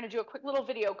 okay? And we're going to do a quick little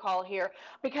video call here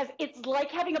because it's like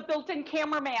having a built-in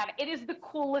cameraman. It is the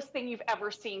coolest thing you've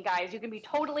ever seen, guys. You can be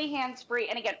totally hands-free.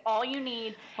 And again, all you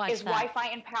need is Wi-Fi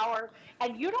and power.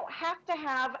 And you don't have to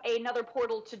have another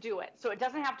portal to do it. So it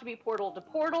doesn't have to be portal to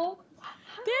portal. Hi.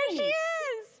 There she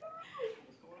is.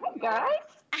 Hi, guys.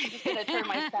 I'm just going to turn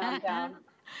my sound down.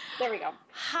 There we go.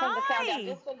 Hi. Turn the sound down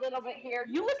just a little bit here.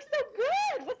 You look so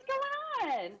good. What's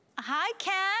going on? Hi,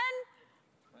 Ken.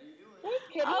 How you doing?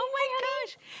 Hey, Kitty. Oh my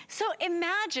gosh. So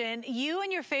imagine you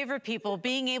and your favorite people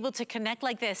being able to connect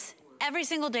like this every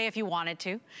single day if you wanted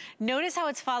to. Notice how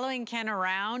it's following Ken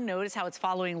around. Notice how it's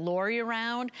following Lori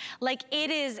around. Like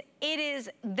it is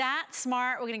that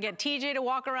smart. We're gonna get TJ to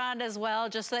walk around as well.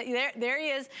 Just like there he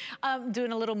is,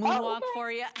 doing a little moonwalk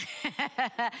for you.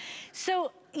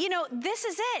 So you know, this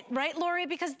is it, right, Lori?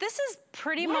 Because this is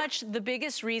pretty much the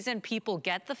biggest reason people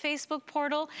get the Facebook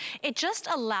portal. It just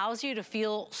allows you to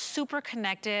feel super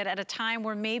connected at a time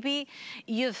where maybe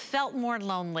you felt more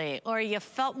lonely, or you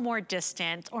felt more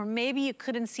distant, or maybe you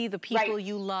couldn't see the people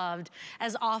you loved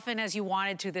as often as you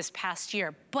wanted to this past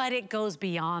year. But it goes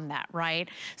beyond that, right?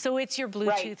 So it's your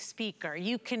Bluetooth speaker.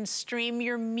 You can stream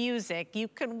your music. You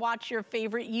can watch your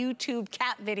favorite YouTube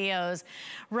cat videos,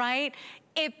 right?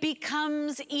 It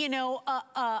becomes, you know,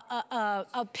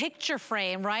 a picture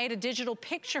frame, right? A digital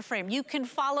picture frame. You can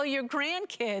follow your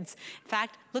grandkids. In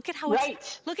fact, look at how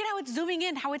it's zooming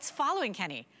in, how it's following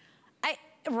Kenny.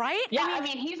 Right? Yeah, I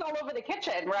mean, he's all over the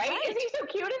kitchen, right? Isn't he so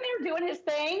cute in there doing his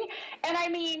thing? And I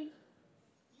mean,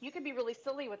 you could be really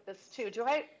silly with this too. Do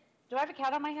I have a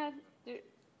cat on my head?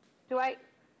 I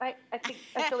think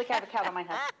I feel like I have a cat on my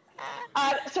head.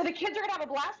 So the kids are gonna have a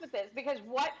blast with this, because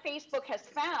what Facebook has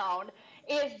found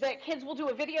is that kids will do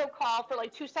a video call for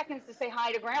like 2 seconds to say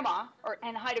hi to grandma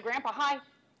and hi to grandpa, hi,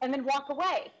 and then walk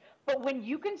away. But when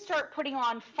you can start putting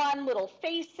on fun little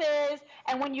faces,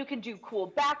 and when you can do cool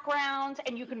backgrounds,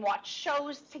 and you can watch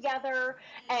shows together,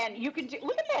 and you can do,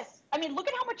 look at this. I mean, look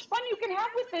at how much fun you can have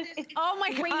with this. It's oh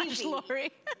my crazy. gosh,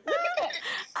 Lori. Look at this.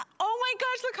 Oh my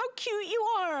gosh, look how cute you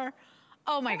are.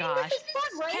 Oh my gosh. This is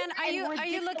fun, right? Ken, are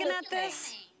you looking at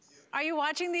this? Are you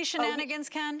watching these shenanigans,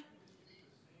 Ken?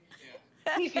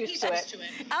 He's used to it.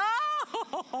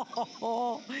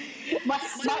 Oh! My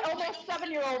almost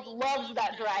 7-year-old loves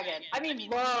that dragon. I mean,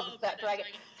 loves that dragon.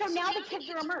 So now the kids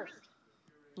are immersed.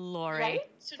 Lori. Right?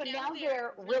 So now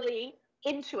they're really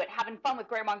into it, having fun with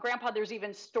grandma and grandpa. There's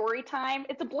even story time.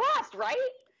 It's a blast, right?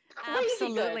 Crazy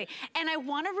Absolutely. good. And I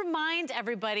want to remind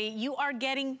everybody, you are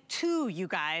getting 2, you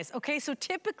guys. Okay, so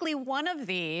typically one of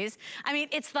these, I mean,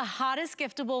 it's the hottest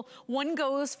giftable. One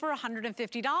goes for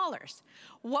 $150.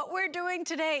 What we're doing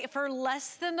today, for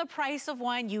less than the price of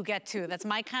one, you get 2. That's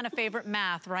my kind of favorite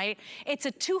math, right? It's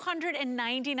a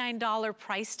 $299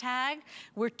 price tag.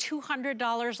 We're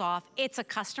 $200 off. It's a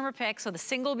customer pick, so the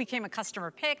single became a customer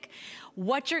pick.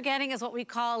 What you're getting is what we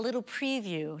call a little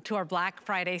preview to our Black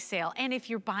Friday sale. And if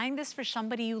you're buying this for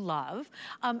somebody you love,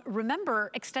 remember,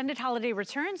 extended holiday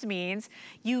returns means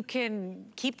you can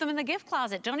keep them in the gift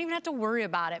closet. Don't even have to worry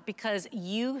about it, because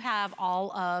you have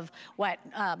all of,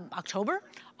 October,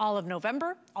 all of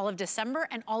November, all of December,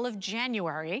 and all of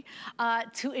January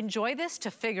to enjoy this,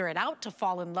 to figure it out, to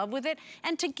fall in love with it,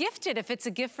 and to gift it if it's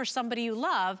a gift for somebody you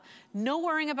love. No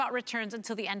worrying about returns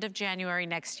until the end of January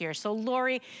next year. So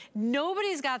Lori,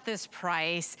 nobody's got this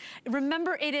price.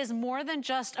 Remember, it is more than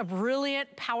just a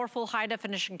brilliant, powerful,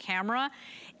 high-definition camera.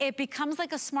 It becomes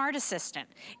like a smart assistant.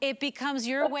 It becomes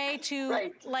your way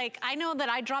to, like, I know that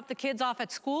I drop the kids off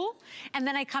at school, and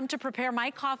then I come to prepare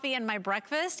my coffee and my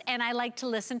breakfast, and I like to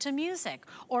listen to music,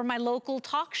 or my local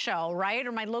talk show, right?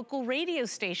 Or my local radio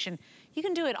station. You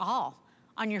can do it all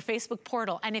on your Facebook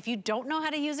portal. And if you don't know how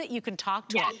to use it, you can talk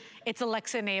to it. It's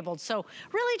Alexa enabled. So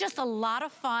really just a lot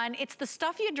of fun. It's the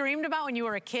stuff you dreamed about when you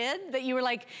were a kid, that you were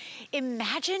like,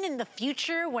 imagine in the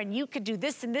future when you could do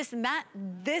this and this and that.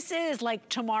 This is like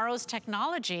tomorrow's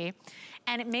technology,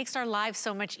 and it makes our lives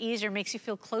so much easier, makes you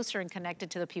feel closer and connected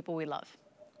to the people we love.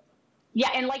 Yeah,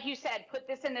 and like you said, put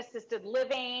this in assisted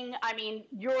living. I mean,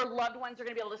 your loved ones are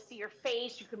going to be able to see your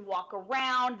face. You can walk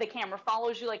around. The camera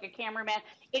follows you like a cameraman.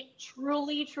 It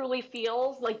truly, truly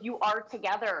feels like you are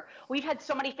together. We've had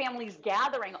so many families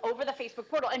gathering over the Facebook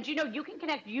portal. And you know, you can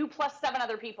connect you plus 7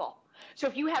 other people. So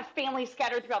if you have families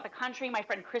scattered throughout the country, my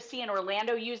friend Christy in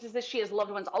Orlando uses this. She has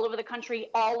loved ones all over the country.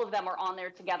 All of them are on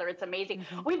there together. It's amazing.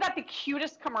 We've got the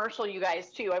cutest commercial, you guys,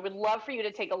 too. I would love for you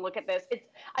to take a look at this.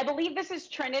 I believe this is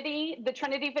Trinity, the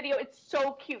Trinity video. It's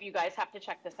so cute. You guys have to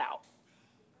check this out.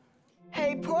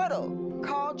 Hey, Portal,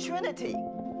 call Trinity.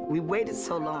 We waited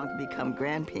so long to become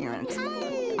grandparents.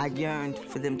 I yearned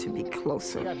for them to be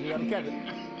closer.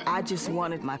 I just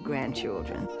wanted my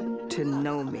grandchildren to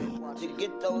know me. To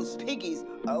get those piggies.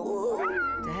 Oh.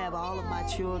 To have all of my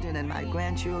children and my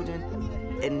grandchildren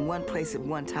in one place at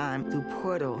one time through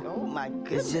Portal. Oh my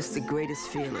goodness. It's just the greatest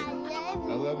feeling. I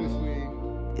love you,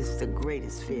 sweetie. It's the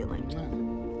greatest feeling.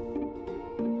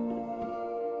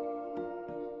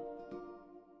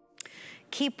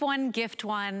 Keep one, gift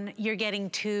one. You're getting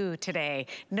 2 today.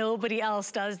 Nobody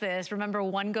else does this. Remember,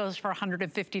 one goes for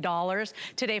 $150.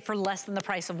 Today, for less than the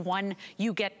price of one,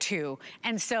 you get 2.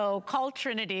 And so call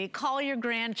Trinity, call your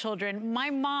grandchildren. My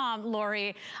mom,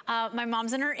 Lori, my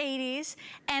mom's in her 80s,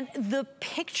 and the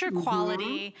picture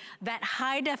quality, that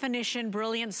high definition,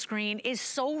 brilliant screen is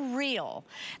so real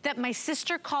that my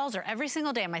sister calls her every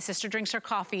single day. My sister drinks her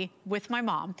coffee with my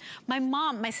mom.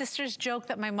 My sisters joke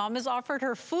that my mom has offered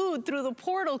her food through the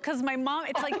portal because my mom,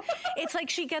 it's like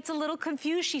she gets a little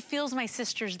confused. She feels my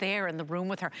sister's there in the room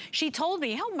with her. She told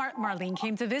me how Marlene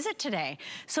came to visit today.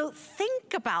 So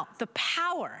think about the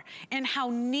power and how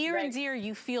near and dear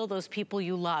you feel those people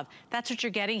you love. That's what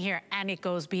you're getting here, and it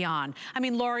goes beyond. I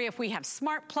mean, Lori, if we have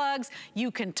smart plugs, you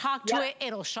can talk to it.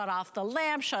 It'll shut off the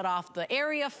lamp, shut off the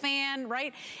area fan,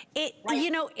 right?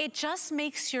 You know, it just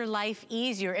makes your life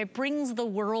easier. It brings the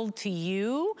world to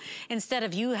you instead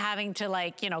of you having to,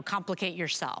 like, you know, complicate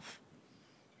yourself.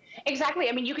 Exactly.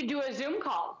 I mean, you can do a Zoom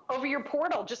call over your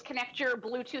portal. Just connect your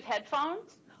Bluetooth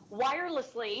headphones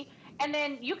wirelessly, and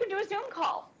then you can do a Zoom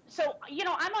call. So, you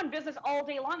know, I'm on business all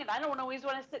day long, and I don't always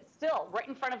want to sit still right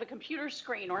in front of a computer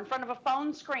screen or in front of a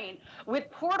phone screen. With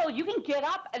Portal, you can get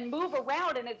up and move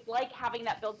around, and it's like having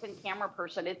that built-in camera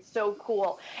person. It's so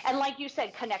cool. And like you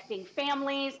said, connecting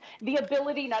families, the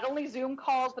ability, not only Zoom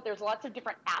calls, but there's lots of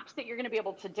different apps that you're going to be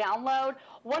able to download.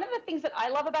 One of the things that I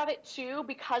love about it, too,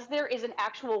 because there is an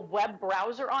actual web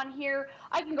browser on here,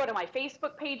 I can go to my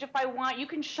Facebook page if I want. You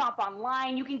can shop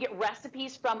online. You can get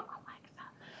recipes from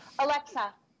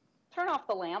Alexa, turn off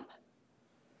the lamp.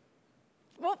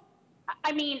 Well,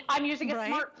 I mean, I'm using a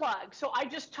smart plug, so I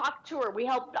just talked to her. We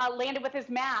helped Landon with his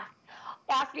math,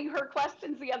 asking her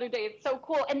questions the other day. It's so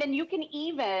cool. And then you can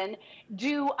even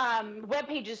do web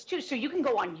pages too. So you can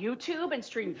go on YouTube and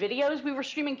stream videos. We were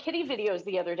streaming kitty videos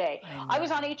the other day. I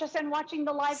was on HSN watching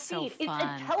the live feed. It's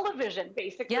a television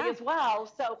basically as well.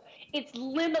 So it's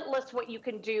limitless what you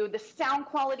can do. The sound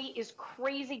quality is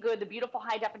crazy good. The beautiful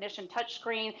high definition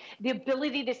touchscreen, the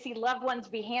ability to see loved ones,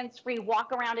 be hands-free,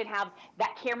 walk around and have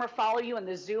that camera follow you, and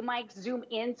the Zoom mics zoom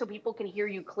in so people can hear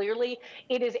you clearly.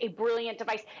 It is a brilliant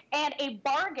device and a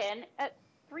bargain at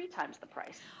 3 times the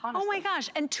price, honestly. Oh my gosh,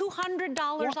 and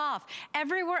 $200 off.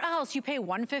 Everywhere else, you pay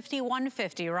 $150,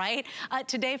 $150, right?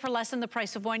 Today, for less than the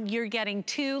price of one, you're getting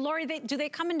 2. Lori, do they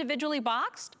come individually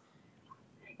boxed?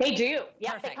 They do.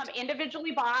 Yeah, they come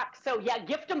individually boxed. So yeah,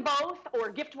 gift them both, or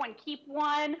gift one, keep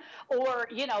one, or,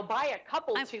 you know, buy a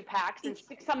couple 2-packs and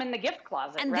stick some in the gift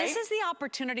closet, and this is the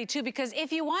opportunity too, because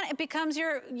if you want, it becomes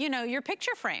your, you know, your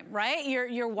picture frame, right? Your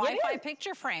Wi-Fi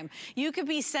picture frame. You could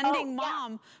be sending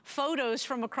mom photos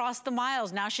from across the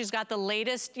miles. Now she's got the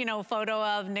latest, you know, photo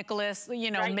of Nicholas, you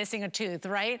know, missing a tooth,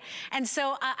 right? And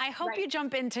so I hope you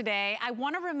jump in today. I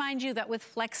want to remind you that with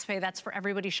FlexPay, that's for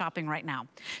everybody shopping right now.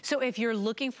 So if you're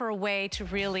looking for a way to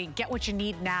really get what you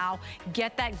need now,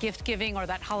 get that gift giving or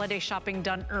that holiday shopping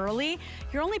done early,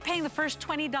 you're only paying the first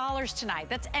 $20 tonight.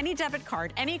 That's any debit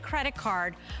card, any credit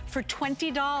card. For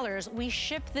 $20, we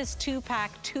ship this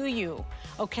 2-pack to you,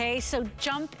 okay? So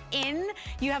jump in.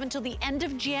 You have until the end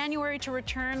of January to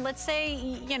return. Let's say,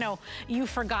 you know, you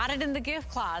forgot it in the gift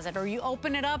closet, or you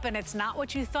open it up and it's not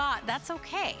what you thought. That's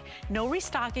okay. No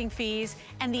restocking fees,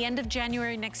 and the end of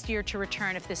January next year to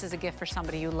return if this is a gift for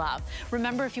somebody you love.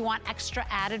 Remember, if you want extra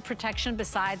added protection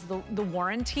besides the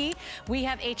warranty, we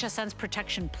have HSN's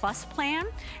Protection Plus plan.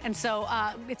 And so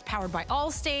it's powered by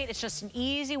Allstate. It's just an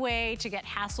easy way to get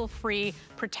hassle-free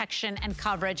protection and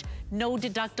coverage. No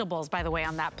deductibles, by the way,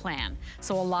 on that plan.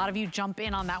 So a lot of you jump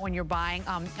in on that when you're buying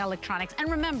electronics. And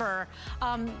remember,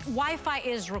 Wi-Fi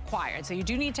is required. So you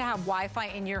do need to have Wi-Fi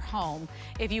in your home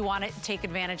if you want to take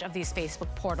advantage of these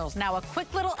Facebook portals. Now, a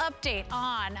quick little update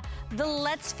on the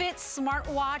Let's Fit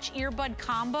smartwatch earbud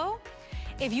combo.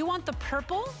 If you want the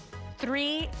purple,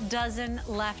 3 dozen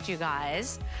left, you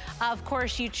guys. Of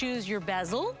course, you choose your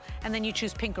bezel, and then you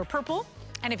choose pink or purple.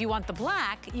 And if you want the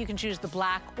black, you can choose the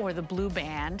black or the blue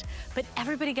band. But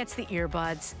everybody gets the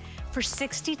earbuds. For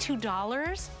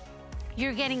 $62,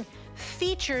 you're getting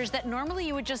features that normally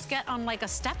you would just get on like a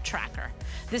step tracker.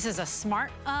 This is a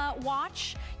smart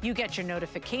watch. You get your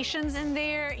notifications in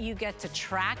there. You get to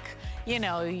track, you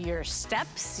know, your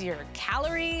steps, your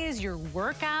calories, your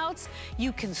workouts.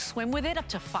 You can swim with it up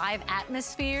to 5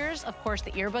 atmospheres. Of course,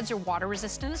 the earbuds are water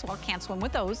resistant as well. Can't swim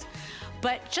with those.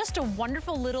 But just a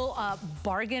wonderful little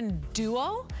bargain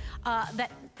duo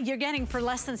that you're getting for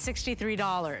less than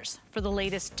 $63 for the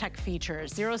latest tech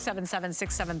features.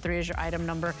 077673 is your item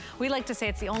number. We like to say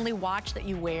it's the only watch that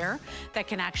you wear that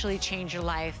can actually change your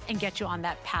life and get you on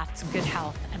that path to good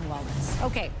health and wellness.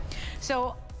 Okay,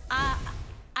 so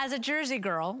as a Jersey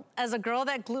girl, as a girl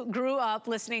that grew up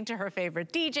listening to her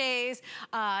favorite DJs,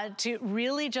 to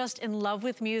really just in love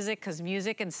with music, because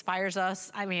music inspires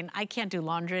us. I mean, I can't do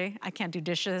laundry, I can't do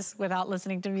dishes without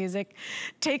listening to music.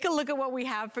 Take a look at what we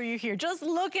have for you here. Just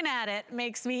looking at it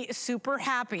makes me super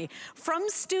happy. From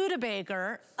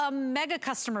Studebaker, a mega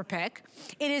customer pick.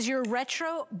 It is your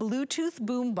retro Bluetooth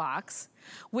boombox.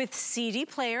 with CD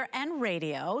player and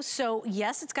radio. So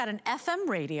yes, it's got an FM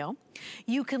radio.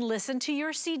 You can listen to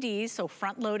your CDs, so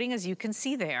front loading as you can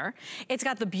see there. It's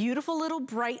got the beautiful little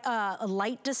bright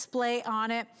light display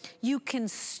on it. You can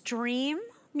stream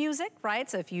music, right?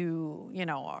 So if you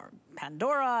know, are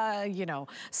Pandora, you know,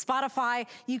 Spotify,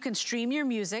 you can stream your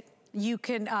music. You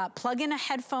can plug in a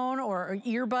headphone or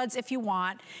earbuds if you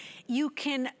want. You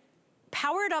can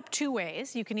power it up two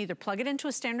ways. You can either plug it into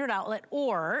a standard outlet,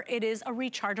 or it is a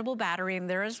rechargeable battery in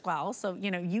there as well. So, you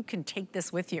know, you can take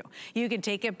this with you. You can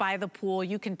take it by the pool.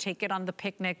 You can take it on the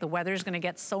picnic. The weather's gonna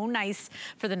get so nice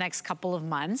for the next couple of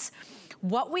months.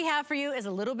 What we have for you is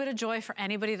a little bit of joy for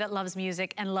anybody that loves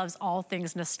music and loves all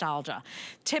things nostalgia.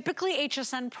 Typically,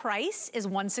 HSN price is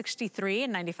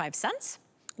 $163.95.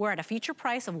 We're at a feature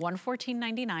price of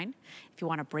 $114.99. If you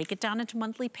wanna break it down into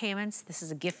monthly payments, this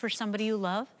is a gift for somebody you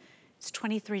love. It's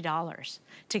 $23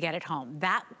 to get it home.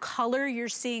 That color you're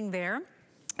seeing there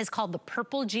is called the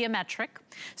purple geometric.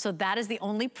 So that is the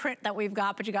only print that we've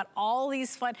got, but you got all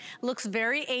these fun, looks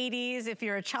very 80s. If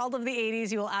you're a child of the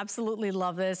 80s, you will absolutely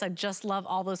love this. I just love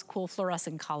all those cool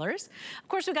fluorescent colors. Of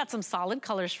course, we've got some solid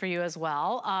colors for you as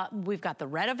well. We've got the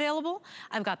red available.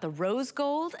 I've got the rose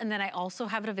gold, and then I also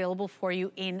have it available for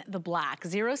you in the black.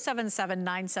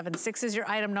 077976 is your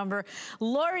item number.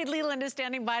 Lori Leland is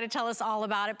standing by to tell us all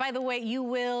about it. By the way, you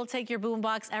will take your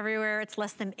boombox everywhere. It's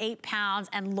less than 8 pounds.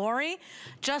 And Lori,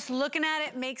 just looking at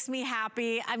it makes me happy.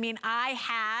 I mean, I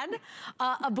had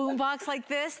a boombox like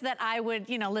this that I would,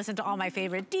 you know, listen to all my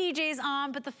favorite DJs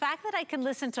on, but the fact that I can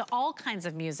listen to all kinds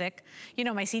of music, you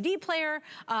know, my CD player,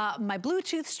 my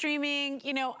Bluetooth streaming,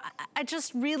 you know, I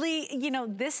just really, you know,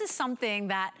 this is something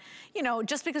that, you know,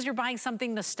 just because you're buying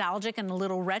something nostalgic and a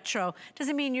little retro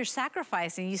doesn't mean you're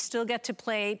sacrificing. You still get to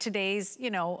play today's, you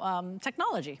know,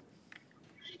 technology.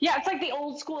 Yeah, it's like the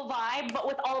old school vibe, but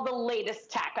with all the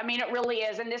latest tech. I mean, it really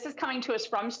is. And this is coming to us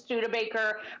from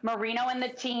Studebaker, Marino and the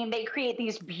team. They create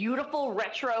these beautiful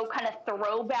retro kind of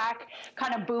throwback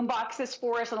kind of boom boxes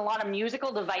for us and a lot of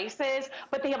musical devices,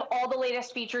 but they have all the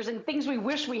latest features and things we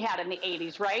wish we had in the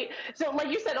 80s, right? So like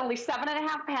you said, only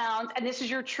 7.5 pounds, and this is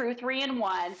your true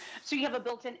 3-in-1. So you have a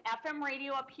built-in FM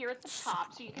radio up here at the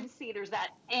top. So you can see there's that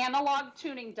analog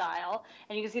tuning dial,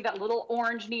 and you can see that little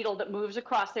orange needle that moves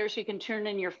across there so you can tune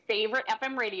in your favorite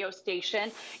FM radio station.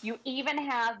 You even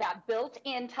have that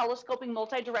built-in telescoping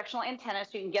multi-directional antenna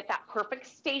so you can get that perfect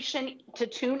station to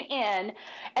tune in.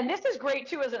 And this is great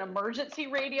too as an emergency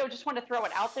radio. Just want to throw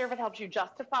it out there if it helps you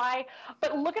justify.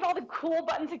 But look at all the cool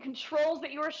buttons and controls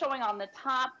that you are showing on the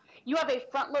top. You have a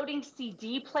front-loading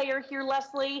CD player here,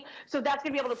 Leslie. So that's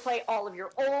going to be able to play all of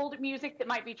your old music that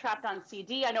might be trapped on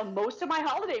CD. I know most of my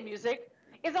holiday music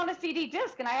is on a CD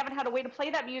disc, and I haven't had a way to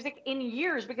play that music in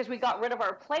years because we got rid of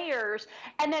our players.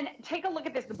 And then take a look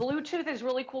at this. The Bluetooth is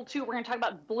really cool too. We're going to talk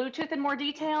about Bluetooth in more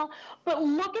detail, but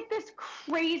look at this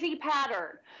crazy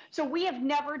pattern. So we have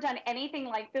never done anything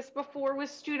like this before with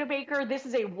Studebaker. This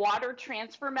is a water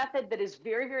transfer method that is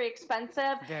very, very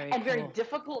expensive and very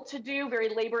difficult to do, very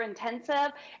labor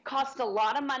intensive, costs a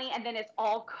lot of money, and then it's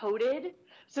all coated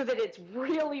so that it's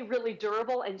really, really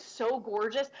durable and so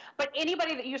gorgeous. But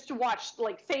anybody that used to watch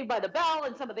like Saved by the Bell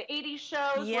and some of the 80s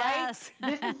shows, right?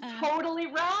 This is totally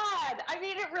rad. I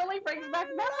mean, it really brings back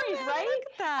memories, right? Look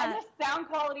at that. And the sound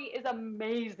quality is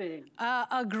amazing.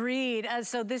 Agreed.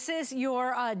 So this is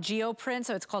your Geo print,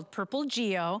 so it's called Purple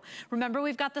Geo. Remember,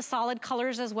 we've got the solid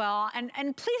colors as well.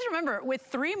 And please remember, with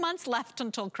 3 months left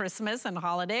until Christmas and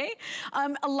holiday,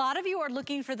 a lot of you are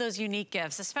looking for those unique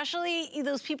gifts, especially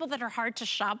those people that are hard to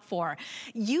shop for.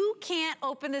 You can't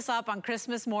open this up on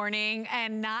Christmas morning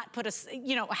and not put a,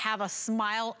 you know, have a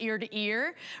smile ear to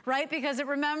ear, right? Because it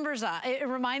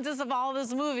reminds us of all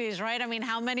those movies, right? I mean,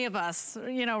 how many of us,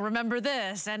 you know, remember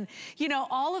this? And, you know,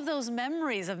 all of those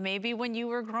memories of maybe when you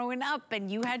were growing up and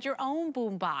you had your own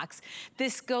boombox.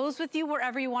 This goes with you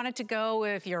wherever you want it to go.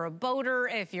 If you're a boater,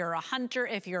 if you're a hunter,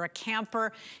 if you're a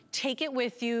camper, take it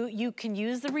with you. You can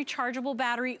use the rechargeable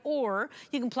battery, or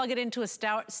you can plug it into a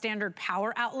standard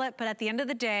power outlet. But at the end of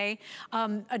the day,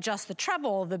 adjust the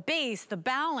treble, the bass, the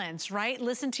balance, right?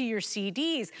 Listen to your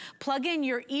CDs, plug in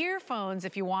your earphones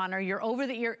if you want, or your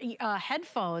over-the-ear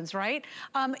headphones, right?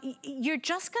 You're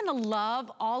just gonna love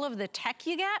all of the tech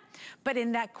you get, but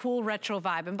in that cool retro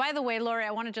vibe. And by the way, Lori,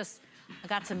 I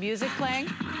got some music playing.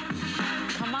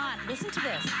 Come on, listen to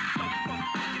this.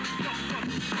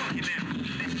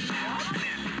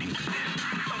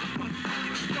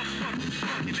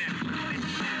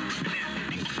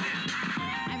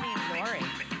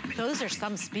 Those are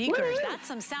some speakers. That's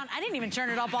some sound. I didn't even turn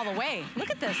it up all the way.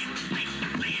 Look at this.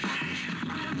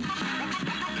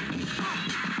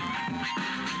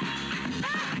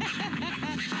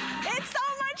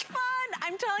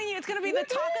 be the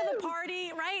talk of the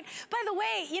party, right? By the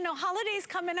way, you know, holidays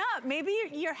coming up. Maybe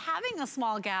you're having a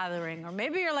small gathering, or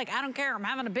maybe you're like, I don't care, I'm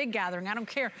having a big gathering, I don't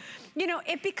care. You know,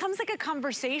 it becomes like a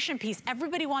conversation piece.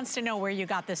 Everybody wants to know where you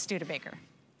got this Studebaker.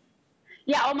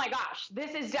 Yeah, oh my gosh,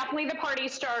 this is definitely the party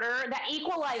starter, that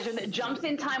equalizer that jumps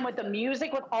in time with the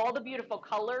music, with all the beautiful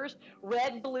colors,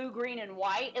 red, blue, green, and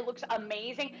white. It looks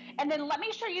amazing. And then let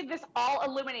me show you this all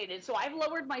illuminated. So I've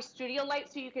lowered my studio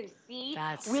light so you can see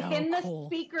within the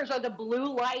speakers are the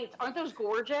blue lights. Aren't those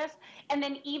gorgeous? And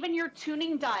then even your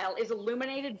tuning dial is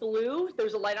illuminated blue.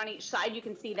 There's a light on each side, you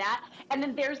can see that. And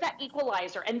then there's that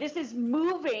equalizer. And this is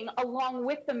moving along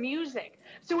with the music.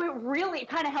 So it really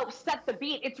kind of helps set the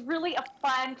beat. It's really a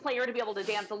fun player to be able to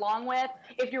dance along with.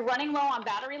 If you're running low on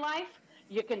battery life,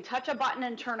 you can touch a button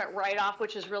and turn it right off,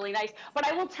 which is really nice. But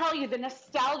I will tell you, the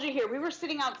nostalgia here, we were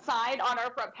sitting outside on our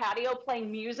front patio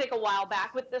playing music a while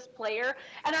back with this player,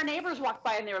 and our neighbors walked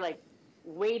by and they were like,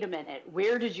 wait a minute,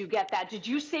 where did you get that? Did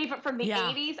you save it from the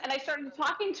 80s? And I started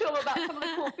talking to them about some of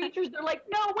the cool features. They're like,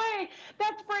 no way,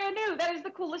 that's brand new. That is the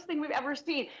coolest thing we've ever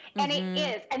seen. And it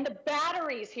is. And the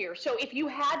batteries here. So if you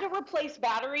had to replace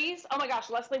batteries, oh my gosh,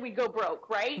 Leslie, we'd go broke,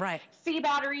 right? Right. C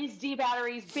batteries, D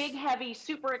batteries, big, heavy,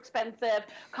 super expensive,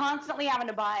 constantly having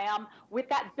to buy them. With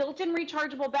that built-in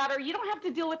rechargeable battery, you don't have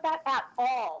to deal with that at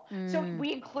all. So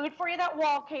we include for you that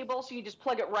wall cable, so you just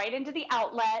plug it right into the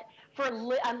outlet for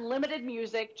unlimited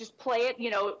music. Just play it, you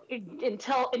know,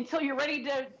 until you're ready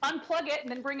to unplug it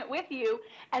and then bring it with you.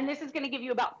 And this is going to give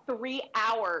you about 3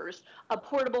 hours of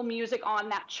portable music on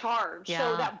that charge.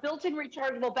 So that built-in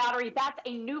rechargeable battery, that's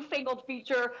a newfangled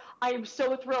feature. I am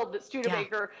so thrilled that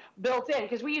Studebaker built in,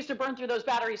 because we used to burn through those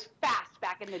batteries fast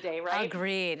back in the day, right?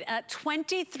 Agreed.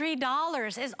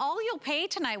 $23 is all you'll pay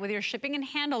tonight with your shipping and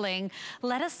handling.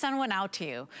 Let us send one out to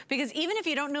you, because even if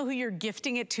you don't know who you're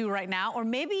gifting it to right now, or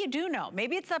maybe you do know,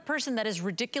 maybe it's that person that is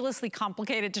ridiculously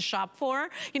complicated to shop for.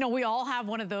 You know, we all have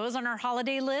one of those on our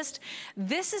holiday list.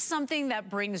 This is something that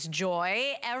brings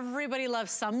joy. Everybody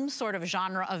loves some sort of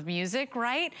genre of music,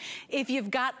 right? If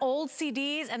you've got old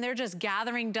CDs and they're just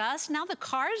gathering dust, now the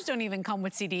cars don't even come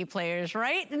with CD players,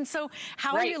 right? And so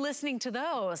how are you listening to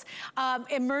those?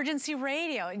 Emergency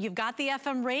radio, you've got the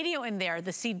FM radio in there,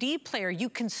 the CD player, you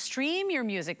can stream your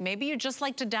music. Maybe you just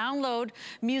like to download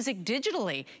music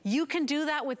digitally. You can do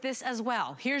that with this as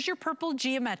well. Here's your purple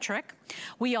geometric.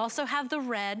 We also have the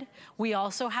red, we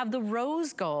also have the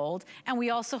rose gold, and we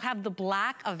also have the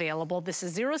black available. This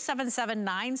is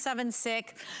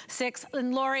 077976.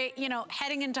 And Lori, you know,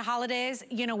 heading into holidays,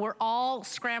 you know, we're all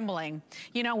scrambling.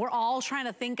 You know, we're all trying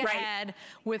to think ahead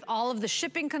with all of the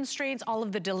shipping constraints, all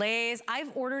of the delays.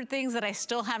 I've ordered things that I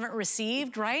still haven't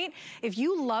received, right? If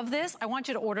you love this, I want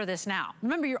you to order this now.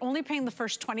 Remember, you're only paying the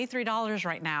first $23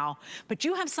 right now, but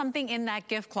you have something in that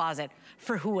gift closet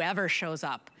for whoever shows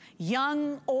up.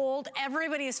 Young, old,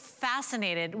 everybody is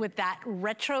fascinated with that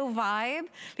retro vibe,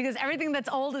 because everything that's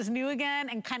old is new again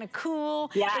and kind of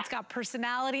cool. It's got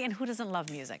personality, and who doesn't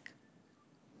love music?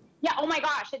 Yeah, oh my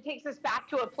gosh, it takes us back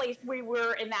to a place we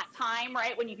were in that time,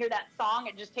 right? When you hear that song,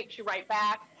 it just takes you right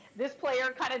back. This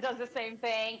player kind of does the same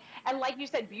thing. And like you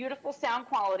said, beautiful sound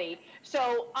quality.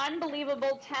 So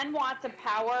unbelievable, 10 watts of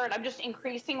power. And I'm just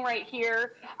increasing right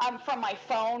here from my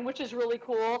phone, which is really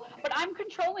cool. But I'm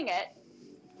controlling it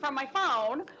from my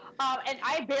phone. And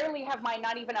I barely have mine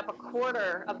not even up a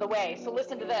quarter of the way. So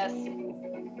listen to this.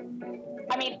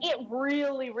 I mean, it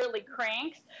really, really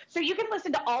cranks. So you can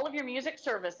listen to all of your music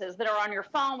services that are on your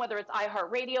phone, whether it's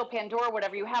iHeartRadio, Pandora,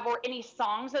 whatever you have, or any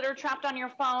songs that are trapped on your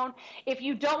phone. If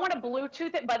you don't want to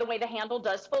Bluetooth it, by the way, the handle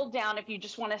does fold down. If you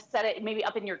just want to set it maybe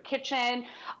up in your kitchen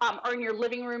or in your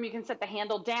living room, you can set the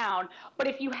handle down. But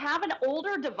if you have an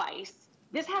older device,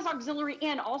 this has auxiliary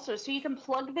in also, so you can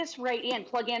plug this right in.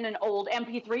 Plug in an old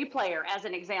MP3 player, as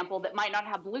an example, that might not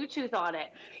have Bluetooth on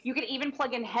it. You can even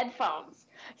plug in headphones.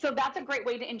 So that's a great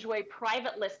way to enjoy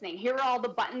private listening. Here are all the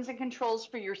buttons and controls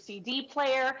for your CD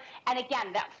player. And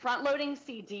again, that front-loading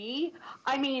CD,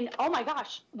 I mean, oh my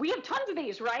gosh, we have tons of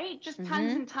these, right? Just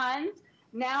tons and tons.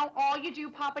 Now all you do,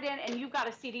 pop it in, and you've got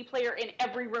a CD player in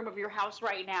every room of your house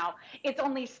right now. It's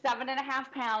only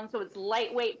 7.5 pounds, so it's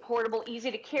lightweight, portable,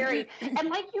 easy to carry. And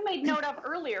like you made note of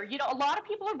earlier, you know, a lot of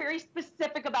people are very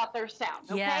specific about their sound,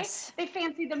 okay? Yes. They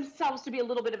fancy themselves to be a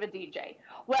little bit of a DJ.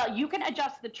 Well, you can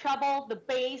adjust the treble, the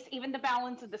bass, even the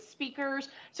balance of the speakers.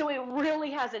 So it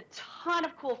really has a ton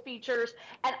of cool features,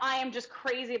 and I am just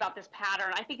crazy about this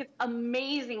pattern. I think it's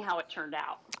amazing how it turned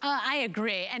out. I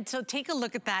agree. And so take a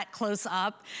look at that close up.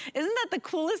 up. Isn't that the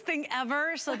coolest thing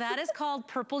ever? So that is called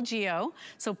Purple Geo,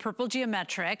 so Purple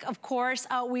Geometric. Of course,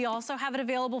 we also have it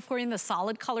available for you in the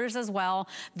solid colors as well.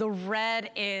 The red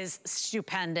is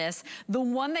stupendous. The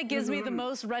one that gives me the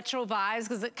most retro vibes,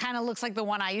 because it kind of looks like the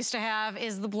one I used to have,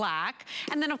 is the black.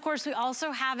 And then of course we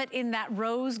also have it in that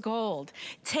rose gold.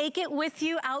 Take it with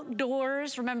you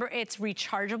outdoors. Remember, it's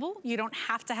rechargeable. You don't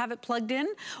have to have it plugged in,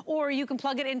 or you can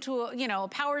plug it into a, a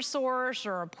power source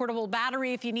or a portable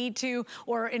battery if you need to,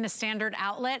 or in a standard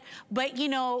outlet. But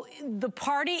the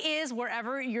party is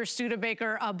wherever your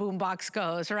Studebaker boombox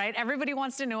goes, right? Everybody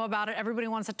wants to know about it. Everybody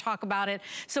wants to talk about it.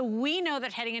 So we know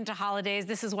that heading into holidays,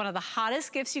 this is one of the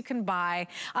hottest gifts you can buy.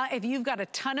 If you've got a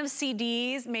ton of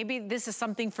CDs, maybe this is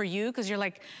something for you, because you're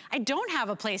like, I don't have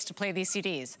a place to play these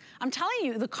CDs. I'm telling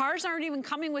you, the cars aren't even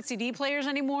coming with CD players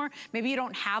anymore. Maybe you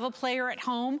don't have a player at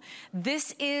home.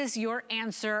 This is your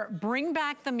answer. Bring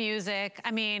back the music.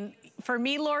 I mean, for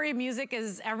me, Lori, music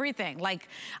is everything. Like,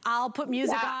 I'll put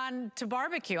music on to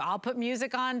barbecue. I'll put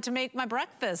music on to make my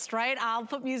breakfast, right? I'll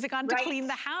put music on to clean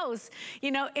the house.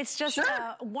 It's just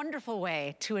a wonderful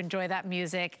way to enjoy that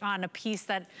music on a piece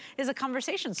that is a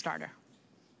conversation starter.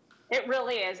 It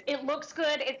really is. It looks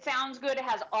good. It sounds good. It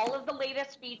has all of the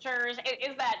latest features. It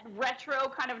is that retro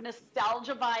kind of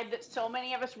nostalgia vibe that so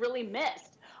many of us really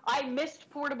missed. I missed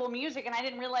portable music, and I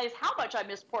didn't realize how much I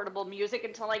missed portable music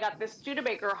until I got this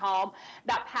Studebaker home.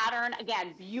 That pattern,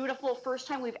 again, beautiful. First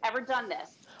time we've ever done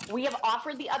this. We have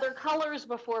offered the other colors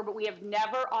before, but we have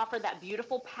never offered that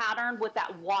beautiful pattern with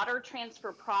that water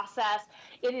transfer process.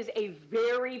 It is a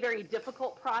very, very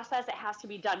difficult process. It has to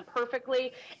be done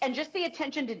perfectly. And just the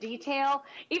attention to detail,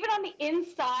 even on the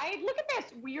inside, look at this,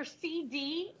 your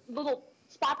CD little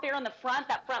spot there on the front,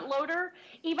 that front loader,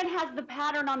 even has the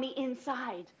pattern on the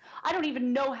inside. I don't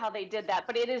even know how they did that,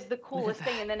 but it is the coolest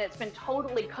thing. And then it's been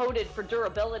totally coated for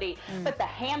durability. But the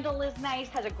handle is nice,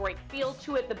 has a great feel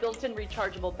to it, the built-in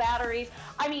rechargeable batteries.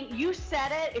 I mean, you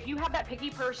said it, if you have that picky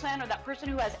person or that person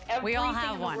who has everything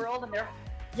in the world and they're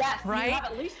yes, right? You have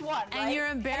at least one, right? And you're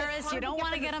embarrassed. You don't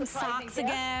want to get them socks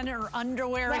again or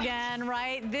underwear again,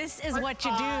 right? This is what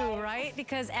you do, right?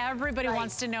 Because everybody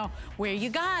wants to know where you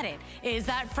got it. Is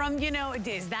that from,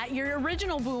 is that your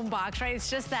original boombox, right? It's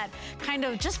just that kind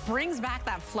of just brings back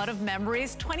that flood of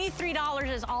memories. $23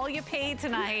 is all you pay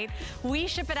tonight. We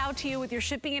ship it out to you with your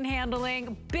shipping and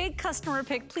handling. Big customer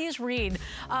pick. Please read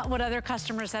what other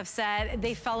customers have said.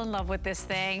 They fell in love with this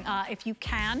thing. If you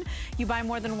can, you buy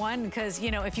more than one, because,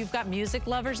 if you've got music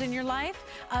lovers in your life,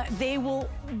 they will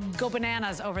go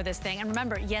bananas over this thing. And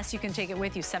remember, yes, you can take it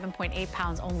with you. 7.8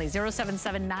 pounds only.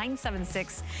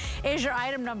 077976 is your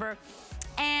item number.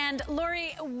 And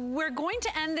Lori, we're going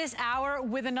to end this hour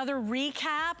with another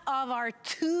recap of our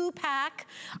 2-pack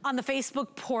on the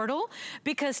Facebook portal,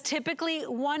 because typically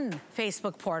one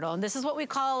Facebook portal, and this is what we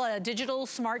call a digital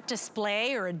smart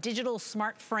display or a digital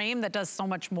smart frame that does so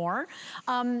much more.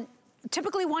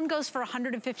 Typically one goes for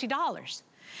 $150.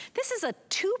 This is a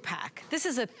 2-pack. This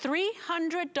is a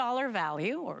 $300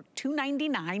 value, or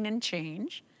 $299 and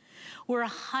change. We're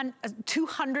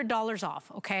 $200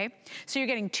 off, okay? So you're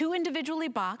getting 2 individually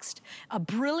boxed, a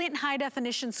brilliant high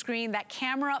definition screen. That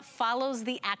camera follows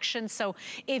the action. So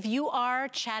if you are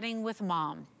chatting with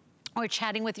mom, or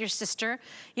chatting with your sister,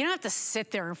 you don't have to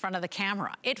sit there in front of the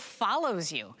camera. It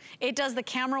follows you. It does the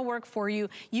camera work for you.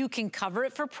 You can cover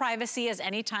it for privacy as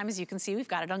anytime. As you can see, we've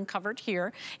got it uncovered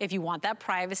here. If you want that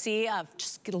privacy,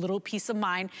 just get a little peace of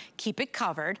mind, keep it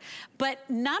covered. But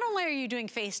not only are you doing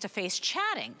face-to-face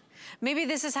chatting, maybe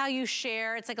this is how you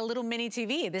share, it's like a little mini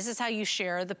TV. This is how you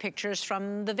share the pictures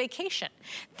from the vacation.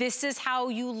 This is how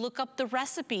you look up the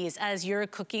recipes as you're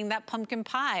cooking that pumpkin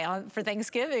pie for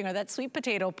Thanksgiving, or that sweet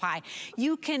potato pie.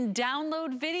 You can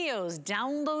download videos,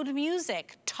 download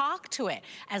music, talk to it.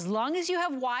 As long as you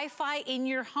have Wi-Fi in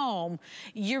your home,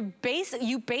 you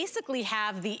basically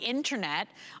have the internet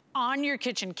on your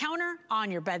kitchen counter,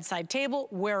 on your bedside table,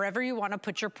 wherever you want to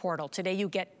put your portal. Today you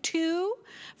get 2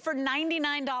 for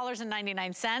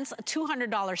 $99.99, a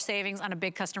 $200 savings on a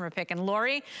big customer pick. And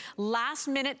Lori, last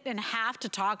minute and a half to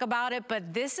talk about it,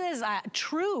 but this is a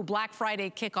true Black Friday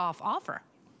kickoff offer.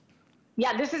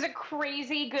 Yeah, this is a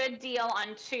crazy good deal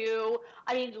on 2.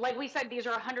 I mean, like we said, these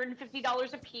are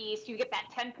 $150 a piece. You get that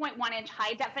 10.1-inch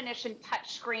high definition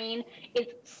touchscreen.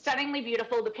 It's stunningly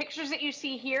beautiful. The pictures that you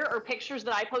see here are pictures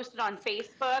that I posted on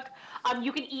Facebook.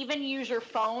 You can even use your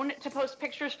phone to post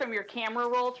pictures from your camera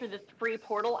roll through the free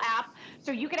portal app.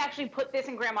 So you could actually put this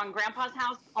in Grandma and Grandpa's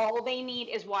house. All they need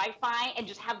is Wi-Fi and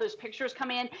just have those pictures come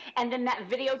in. And then that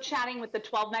video chatting with the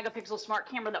 12 megapixel smart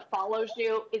camera that follows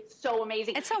you. It's so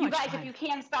amazing. It's so you much guys, fun. if you you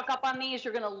can stock up on these.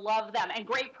 You're going to love them. And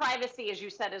great privacy, as you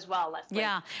said as well, Leslie.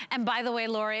 Yeah. And by the way,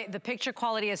 Lori, the picture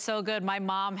quality is so good. My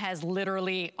mom has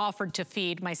literally offered to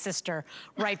feed my sister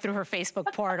right through her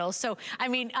Facebook portal. So, I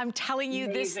mean, I'm telling you,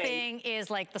 this thing is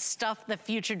like the stuff the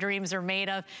future dreams are made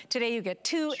of. Today, you get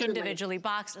two individually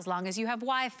boxed as long as you have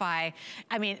Wi-Fi.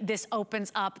 I mean, this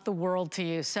opens up the world to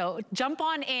you. So jump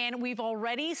on in. We've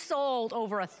already sold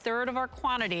over 1/3 of our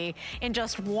quantity in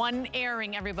just one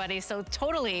airing, everybody. So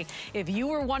totally, if you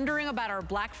were wondering about our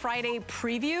Black Friday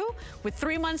preview with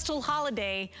 3 months till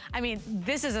holiday, I mean,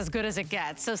 this is as good as it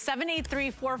gets. So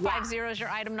 783450 is your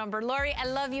item number. Lori, I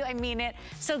love you. I mean it.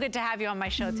 So good to have you on my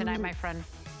show tonight, my friend.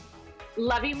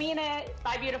 Love you, mean it.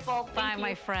 Bye, beautiful. Bye,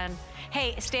 my friend.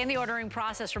 Hey, stay in the ordering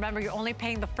process. Remember, you're only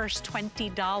paying the first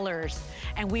 $20,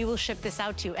 and we will ship this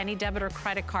out to you. Any debit or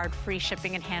credit card, free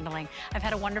shipping and handling. I've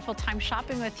had a wonderful time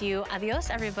shopping with you. Adios,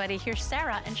 everybody. Here's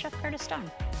Sarah and Chef Curtis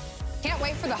Stone. Can't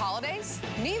wait for the holidays?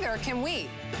 Neither can we.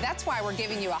 That's why we're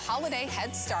giving you a holiday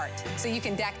head start, so you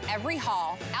can deck every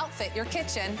haul, outfit your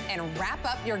kitchen, and wrap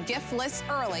up your gift list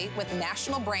early with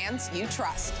national brands you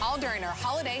trust. All during our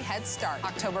holiday head start,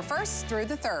 October 1st through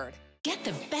the 3rd. Get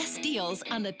the best deals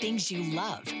on the things you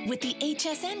love with the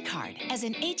HSN card. As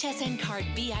an HSN card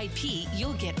VIP,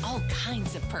 you'll get all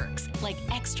kinds of perks like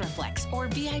extra flex or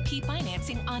VIP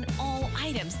financing on all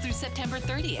items through September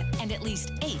 30th and at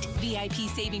least 8 VIP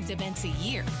savings events a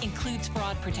year. Includes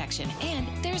fraud protection and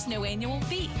there's no annual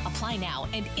fee. Apply now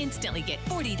and instantly get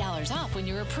 $40 off when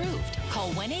you're approved.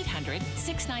 Call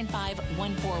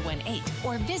 1-800-695-1418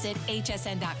 or visit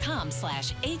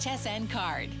hsn.com/HSN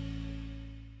card.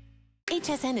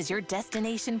 HSN is your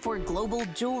destination for global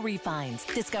jewelry finds.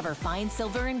 Discover fine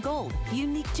silver and gold,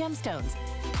 unique gemstones,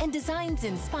 and designs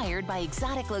inspired by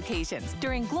exotic locations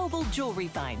during Global Jewelry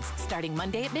Finds, starting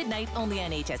Monday at midnight only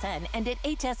on HSN and at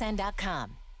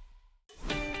hsn.com.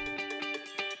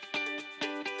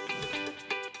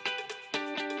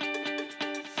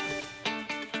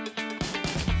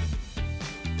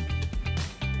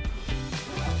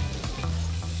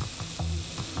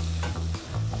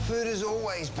 Food has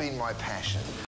always been my passion.